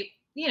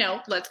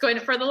 let's go in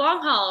for the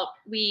long haul,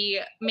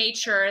 we made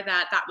sure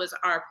that was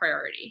our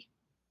priority.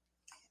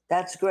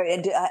 That's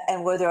great.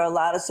 And were there a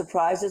lot of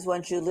surprises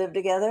once you lived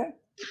together?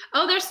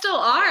 Oh, there still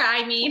are.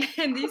 I mean,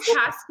 in these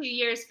past few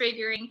years,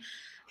 figuring,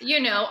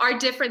 our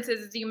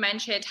differences, as you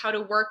mentioned, how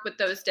to work with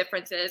those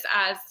differences.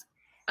 As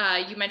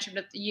you mentioned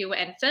with you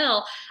and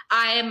Phil,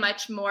 I am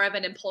much more of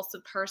an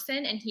impulsive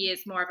person, and he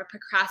is more of a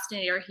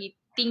procrastinator. He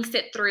thinks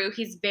it through.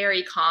 He's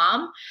very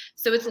calm.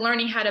 So it's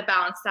learning how to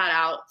balance that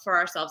out for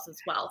ourselves as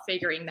well,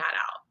 figuring that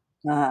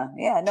out.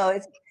 Yeah, no,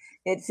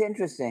 it's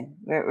interesting.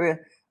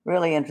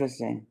 Really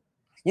interesting.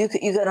 You're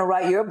going to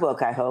write your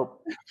book, I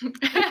hope.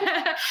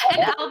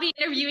 And I'll be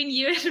interviewing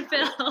you and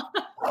Phil.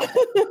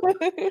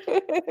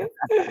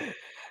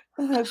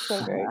 That's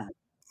so great.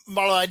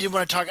 Marlo, I did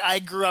want to talk. I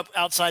grew up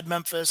outside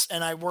Memphis,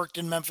 and I worked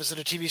in Memphis at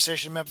a TV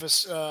station in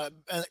Memphis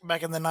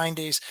back in the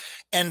 90s.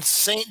 And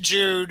St.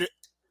 Jude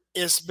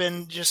has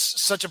been just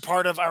such a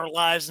part of our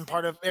lives and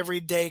part of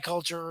everyday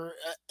culture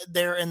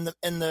there in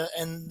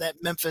that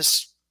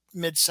Memphis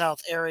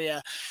Mid-South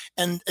area.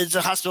 And it's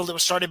a hospital that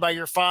was started by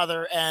your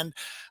father. And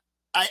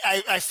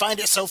I find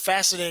it so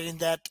fascinating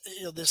that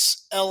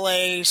this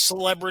LA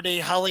celebrity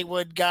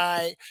Hollywood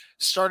guy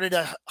started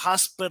a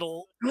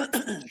hospital for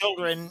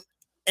children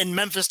in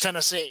Memphis,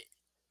 Tennessee.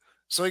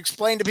 So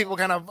explain to people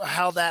kind of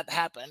how that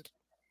happened.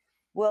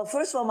 Well,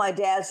 first of all, my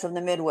dad's from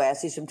the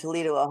Midwest. He's from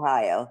Toledo,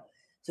 Ohio.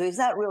 So he's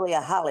not really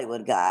a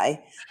Hollywood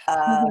guy.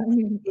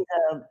 He's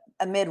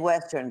a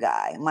Midwestern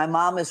guy. My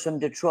mom is from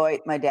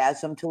Detroit. My dad's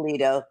from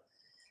Toledo.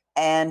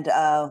 And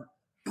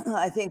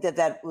I think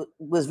that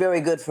was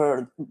very good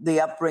for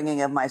the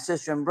upbringing of my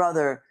sister and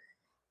brother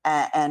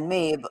and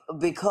me,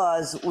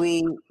 because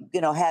we,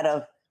 had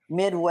a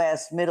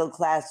Midwest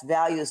middle-class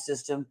value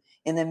system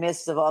in the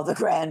midst of all the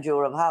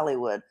grandeur of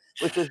Hollywood,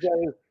 which was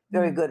very,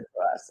 very good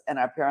for us. And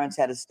our parents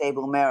had a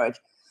stable marriage.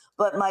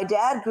 But my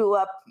dad grew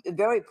up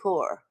very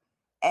poor,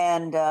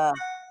 and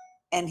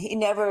he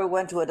never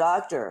went to a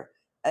doctor.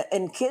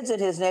 And kids in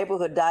his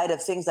neighborhood died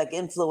of things like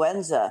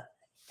influenza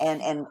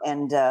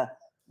and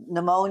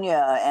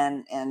pneumonia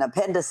and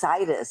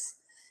appendicitis.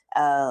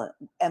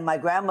 And my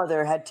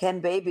grandmother had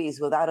 10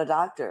 babies without a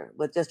doctor,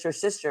 with just her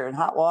sister and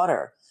hot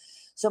water.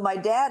 So my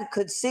dad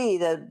could see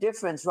the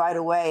difference right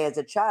away as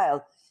a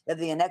child of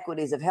the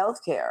inequities of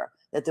healthcare,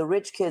 that the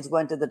rich kids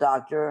went to the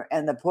doctor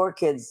and the poor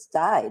kids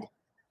died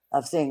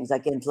of things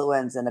like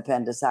influenza and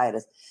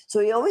appendicitis.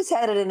 So he always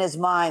had it in his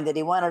mind that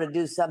he wanted to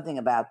do something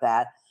about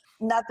that.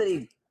 Not that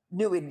he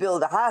knew he'd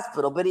build a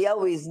hospital, but he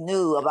always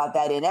knew about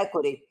that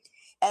inequity.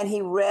 And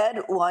he read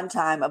one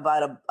time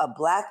about a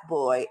black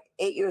boy,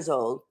 8 years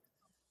old,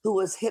 who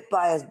was hit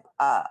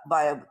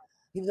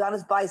he was on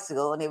his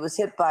bicycle and he was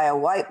hit by a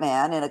white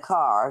man in a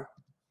car.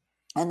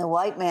 And the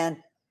white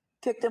man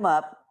picked him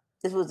up.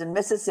 This was in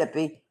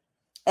Mississippi,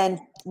 and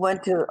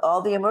went to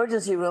all the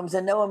emergency rooms,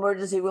 and no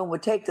emergency room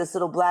would take this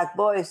little black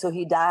boy. So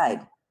he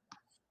died.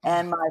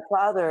 And my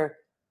father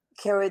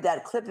carried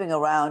that clipping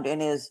around in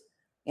his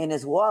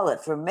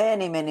wallet for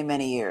many, many,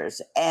 many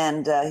years.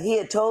 And he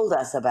had told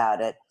us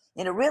about it.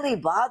 And it really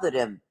bothered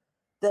him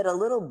that a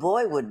little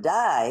boy would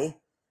die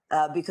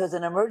because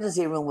an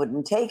emergency room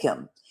wouldn't take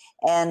him.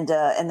 And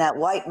that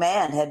white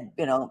man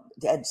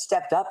had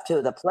stepped up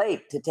to the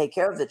plate to take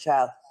care of the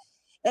child.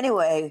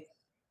 Anyway,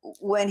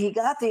 when he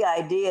got the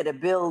idea to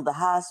build the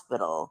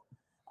hospital,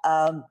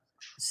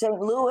 St.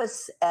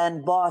 Louis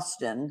and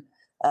Boston,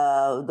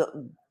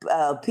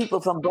 the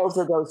people from both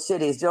of those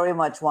cities very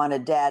much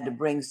wanted Dad to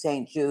bring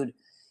St. Jude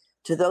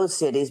to those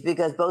cities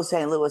because both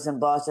St. Louis and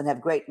Boston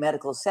have great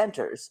medical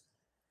centers.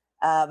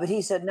 But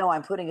he said, no,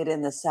 I'm putting it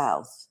in the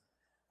South.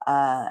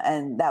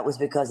 And that was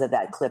because of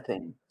that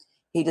clipping.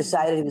 He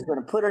decided he was going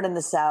to put it in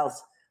the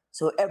South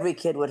so every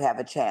kid would have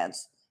a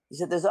chance. He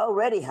said, there's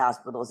already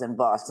hospitals in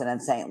Boston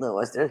and St.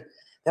 Louis.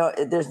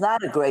 There's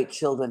not a great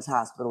children's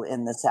hospital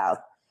in the South.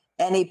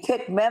 And he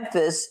picked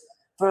Memphis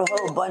for a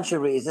whole bunch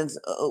of reasons.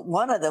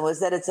 One of them was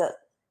that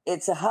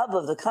it's a hub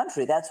of the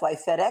country. That's why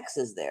FedEx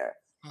is there.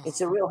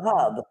 It's a real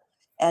hub.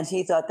 And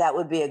he thought that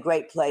would be a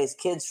great place.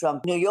 Kids from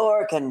New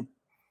York and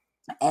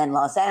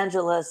Los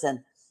Angeles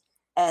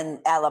and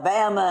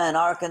Alabama and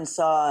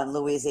Arkansas and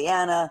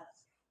Louisiana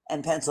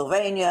and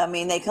Pennsylvania. I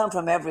mean, they come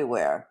from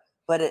everywhere.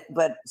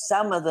 But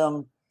some of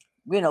them,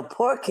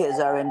 poor kids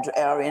are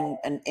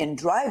in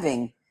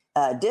driving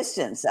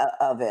distance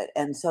of it,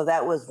 and so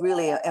that was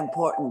really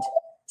important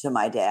to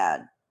my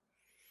dad.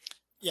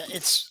 Yeah,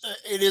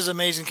 it is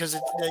amazing because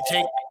they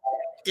take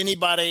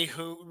anybody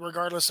who,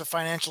 regardless of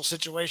financial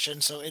situation.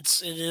 So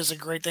it is a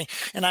great thing,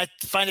 and I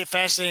find it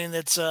fascinating.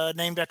 That's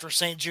named after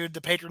St. Jude,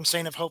 the patron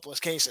saint of hopeless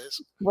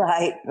cases.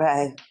 Right.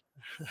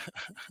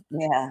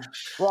 Yeah.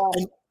 Well,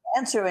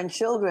 cancer in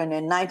children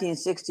in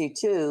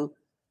 1962.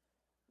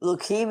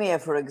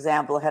 Leukemia, for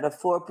example, had a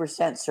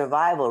 4%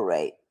 survival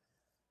rate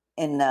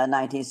in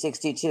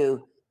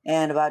 1962.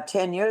 And about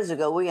 10 years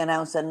ago, we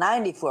announced a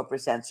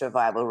 94%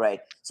 survival rate.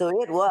 So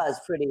it was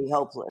pretty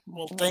hopeless.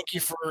 Well, thank you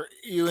for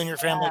you and your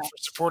family for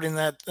supporting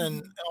that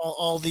and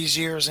all these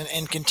years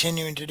and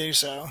continuing to do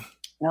so.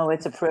 No,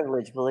 it's a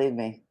privilege, believe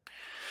me.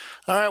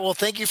 All right. Well,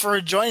 thank you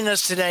for joining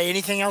us today.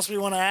 Anything else we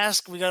want to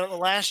ask? We got a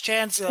last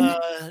chance.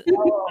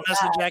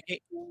 Vanessa,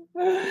 Jackie.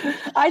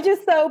 I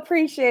just so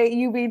appreciate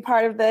you being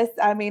part of this.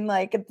 I mean,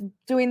 like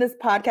doing this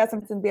podcast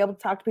and to be able to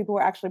talk to people who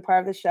are actually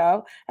part of the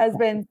show has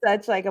been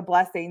such like a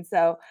blessing.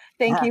 So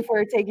thank you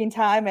for taking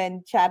time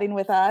and chatting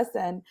with us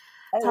and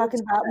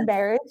talking about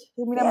marriage.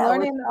 I mean, I'm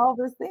learning all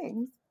those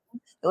things.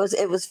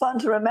 It was fun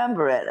to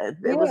remember it.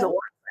 It was a while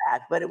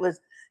back, but it was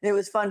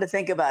fun to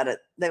think about it.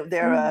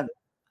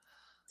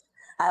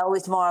 I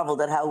always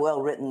marveled at how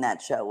well written that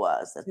show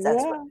was.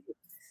 That's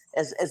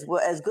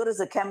what, as good as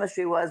the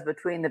chemistry was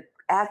between the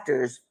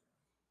actors,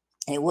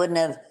 it wouldn't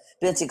have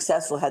been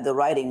successful had the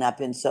writing not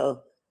been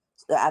so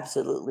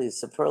absolutely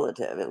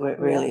superlative. It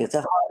really, it's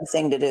a hard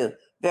thing to do.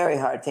 Very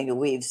hard thing to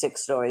weave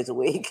 6 stories a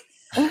week.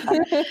 Well,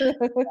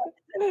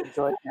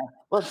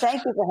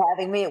 thank you for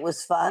having me. It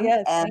was fun.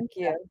 Yes, and thank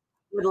you.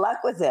 Good luck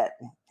with it.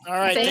 All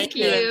right. Thank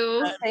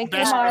you. Thank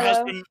you,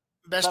 Marlo.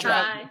 Best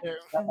Bye.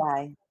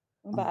 Bye.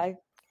 Bye.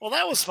 Well,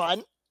 that was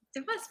fun.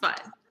 It was fun.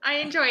 I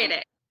enjoyed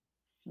it.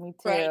 Me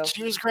too. Right.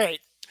 She was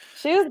great.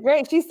 She was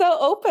great. She's so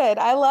open.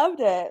 I loved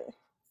it.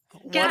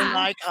 What an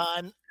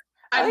icon.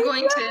 I'm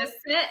going to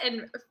sit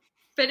and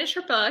finish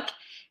her book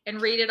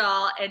and read it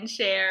all and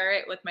share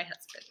it with my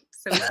husband.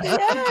 So we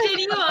can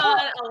continue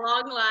on a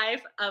long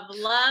life of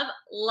love,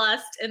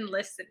 lust, and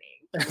listening.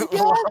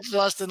 Love,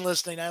 lust, and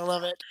listening. I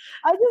love it.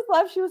 I just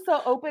love she was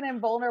so open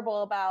and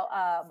vulnerable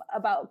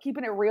about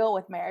keeping it real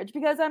with marriage,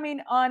 because I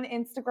mean on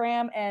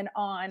Instagram and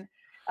on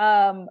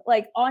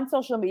like on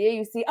social media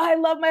you see I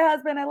love my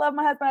husband, I love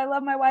my husband, I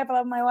love my wife, I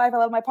love my wife, I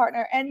love my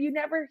partner, and you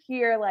never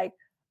hear like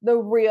the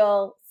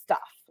real stuff,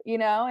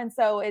 and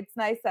so it's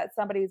nice that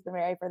somebody who's been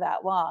married for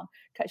that long,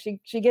 because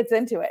she gets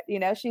into it,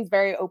 she's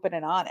very open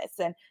and honest,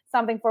 and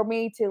something for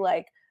me to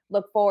like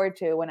look forward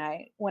to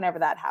whenever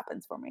that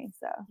happens for me.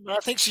 So well,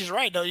 I think she's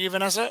right, don't you,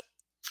 Vanessa?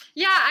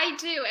 Yeah, I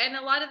do. And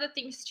a lot of the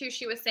things too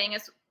she was saying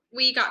is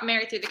we got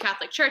married through the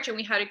Catholic Church and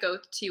we had to go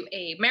to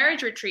a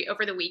marriage retreat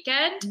over the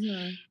weekend.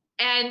 Mm-hmm.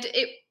 And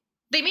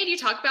they made you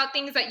talk about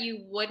things that you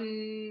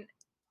wouldn't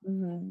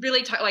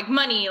really talk, like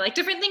money, like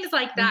different things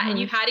like that. And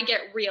you had to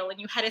get real and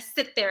you had to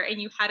sit there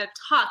and you had to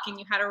talk and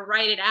you had to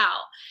write it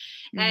out.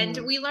 And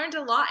we learned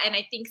a lot. And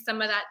I think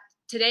some of that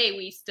today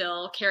we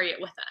still carry it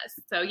with us.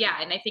 So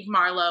yeah, and I think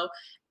Marlo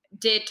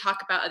did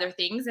talk about other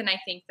things, and I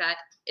think that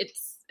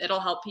it'll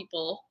help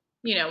people,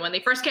 when they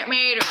first get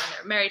married or when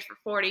they're married for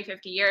 40,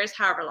 50 years,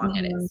 however long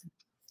it is.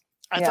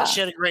 I thought she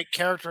had a great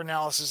character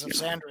analysis of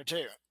Sandra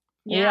too.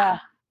 Yeah.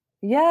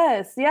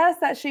 Yes,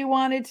 that she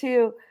wanted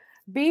to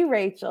be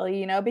Rachel,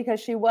 because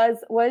she was,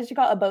 what did she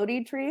call it, a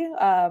Bodhi tree?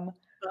 A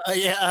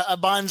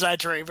bonsai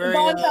tree. Very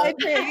very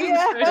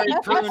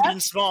pruned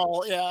and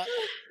small. Yeah.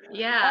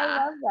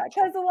 I love that,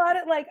 because a lot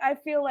of I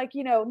feel like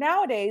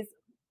nowadays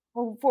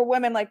for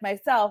women like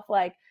myself,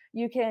 like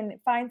you can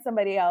find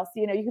somebody else,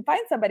 you can find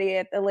somebody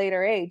at a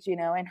later age,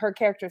 and her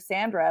character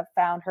Sandra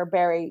found her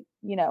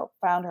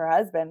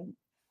husband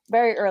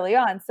very early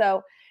on.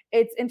 So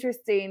it's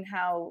interesting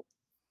how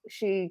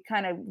she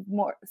kind of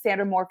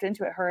Sandra morphed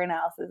into it, her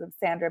analysis of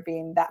Sandra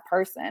being that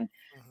person,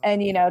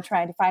 and, you know,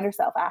 trying to find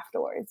herself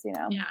afterwards, you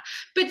know? Yeah.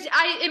 But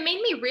it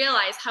made me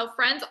realize how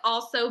Friends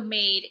also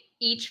made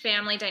each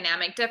family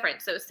dynamic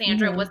different. So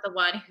Sandra was the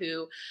one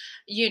who,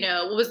 you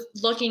know, was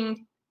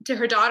looking to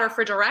her daughter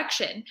for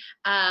direction.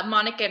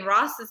 Monica and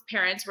Ross's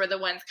parents were the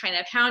ones kind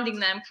of hounding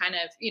them, kind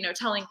of, you know,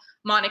 telling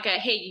Monica,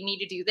 hey, you need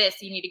to do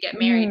this, you need to get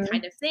married,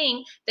 kind of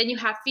thing. Then you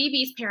have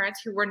Phoebe's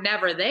parents who were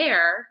never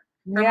there,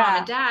 her mom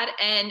and dad,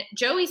 and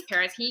Joey's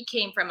parents. He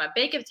came from a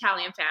big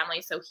Italian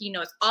family, so he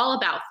knows all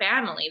about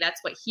family.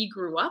 That's what he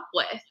grew up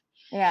with.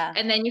 Yeah.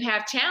 And then you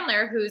have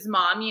Chandler, whose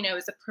mom, you know,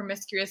 is a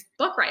promiscuous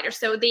book writer.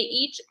 So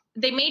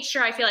they made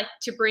sure, I feel like,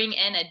 to bring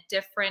in a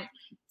different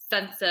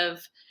sense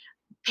of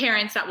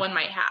parents that one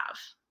might have.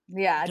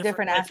 Yeah,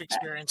 different life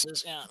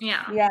experiences. Yeah.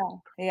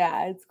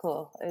 It's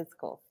cool.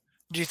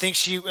 Do you think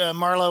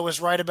Marlo was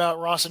right about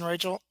Ross and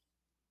Rachel?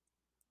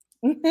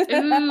 Ooh,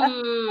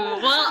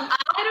 well, I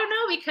don't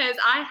know, because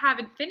I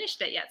haven't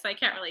finished it yet, so I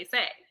can't really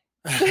say.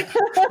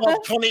 Well,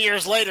 20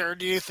 years later,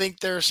 do you think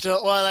they're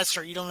still? Well, that's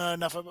true. You don't know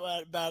enough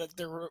about it,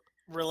 their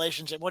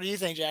relationship. What do you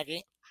think,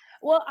 Jackie?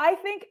 Well, I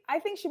think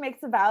she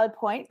makes a valid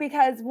point,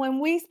 because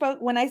when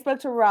I spoke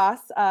to Ross,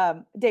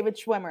 David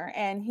Schwimmer,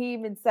 and he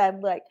even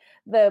said, like,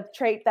 the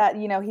trait that,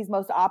 you know, he's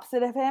most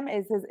opposite of him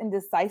is his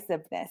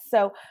indecisiveness.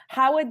 So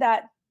how would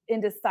that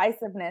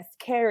indecisiveness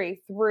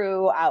carry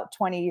throughout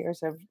 20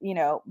 years of, you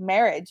know,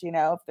 marriage, you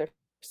know, if they're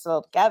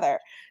still together?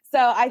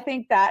 So I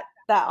think that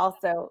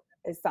also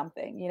is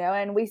something, you know,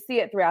 and we see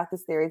it throughout the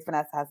series.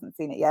 Vanessa hasn't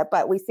seen it yet,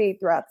 but we see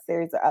throughout the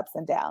series the ups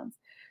and downs.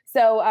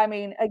 So, I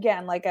mean,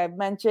 again, like I've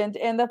mentioned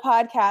in the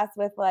podcast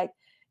with, like,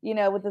 you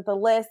know, with the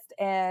list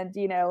and,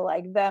 you know,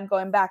 like them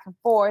going back and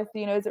forth,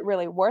 you know, is it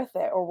really worth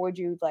it? Or would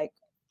you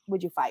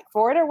fight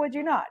for it, or would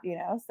you not, you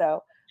know?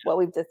 So what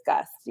we've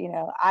discussed, you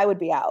know, I would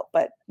be out,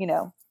 but, you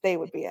know, they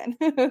would be in.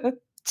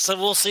 So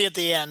we'll see at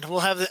the end.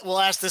 We'll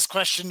ask this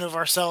question of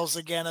ourselves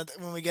again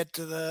when we get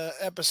to the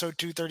episode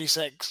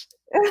 236.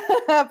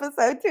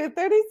 Episode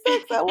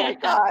 236. Oh my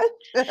gosh.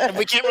 And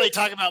we can't really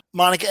talk about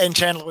Monica and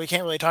Chandler. We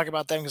can't really talk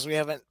about them because we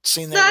haven't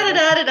seen them. But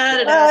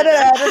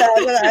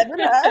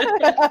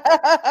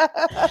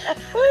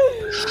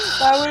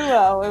we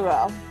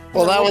will.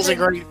 Well, that was a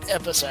great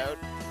episode.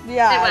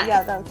 Yeah,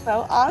 that was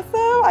so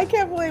awesome. I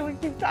can't believe we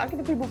keep talking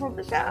to people from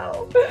the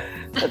show.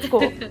 That's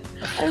cool.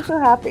 I'm so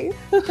happy.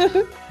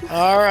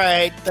 All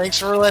right. Thanks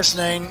for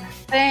listening.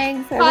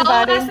 Thanks,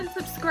 everybody. Follow us and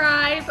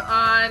subscribe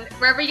on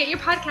wherever you get your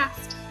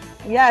podcast.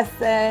 Yes,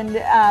 and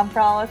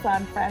follow us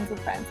on Friends with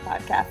Friends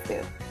podcast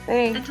too.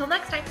 Thanks. Until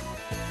next time.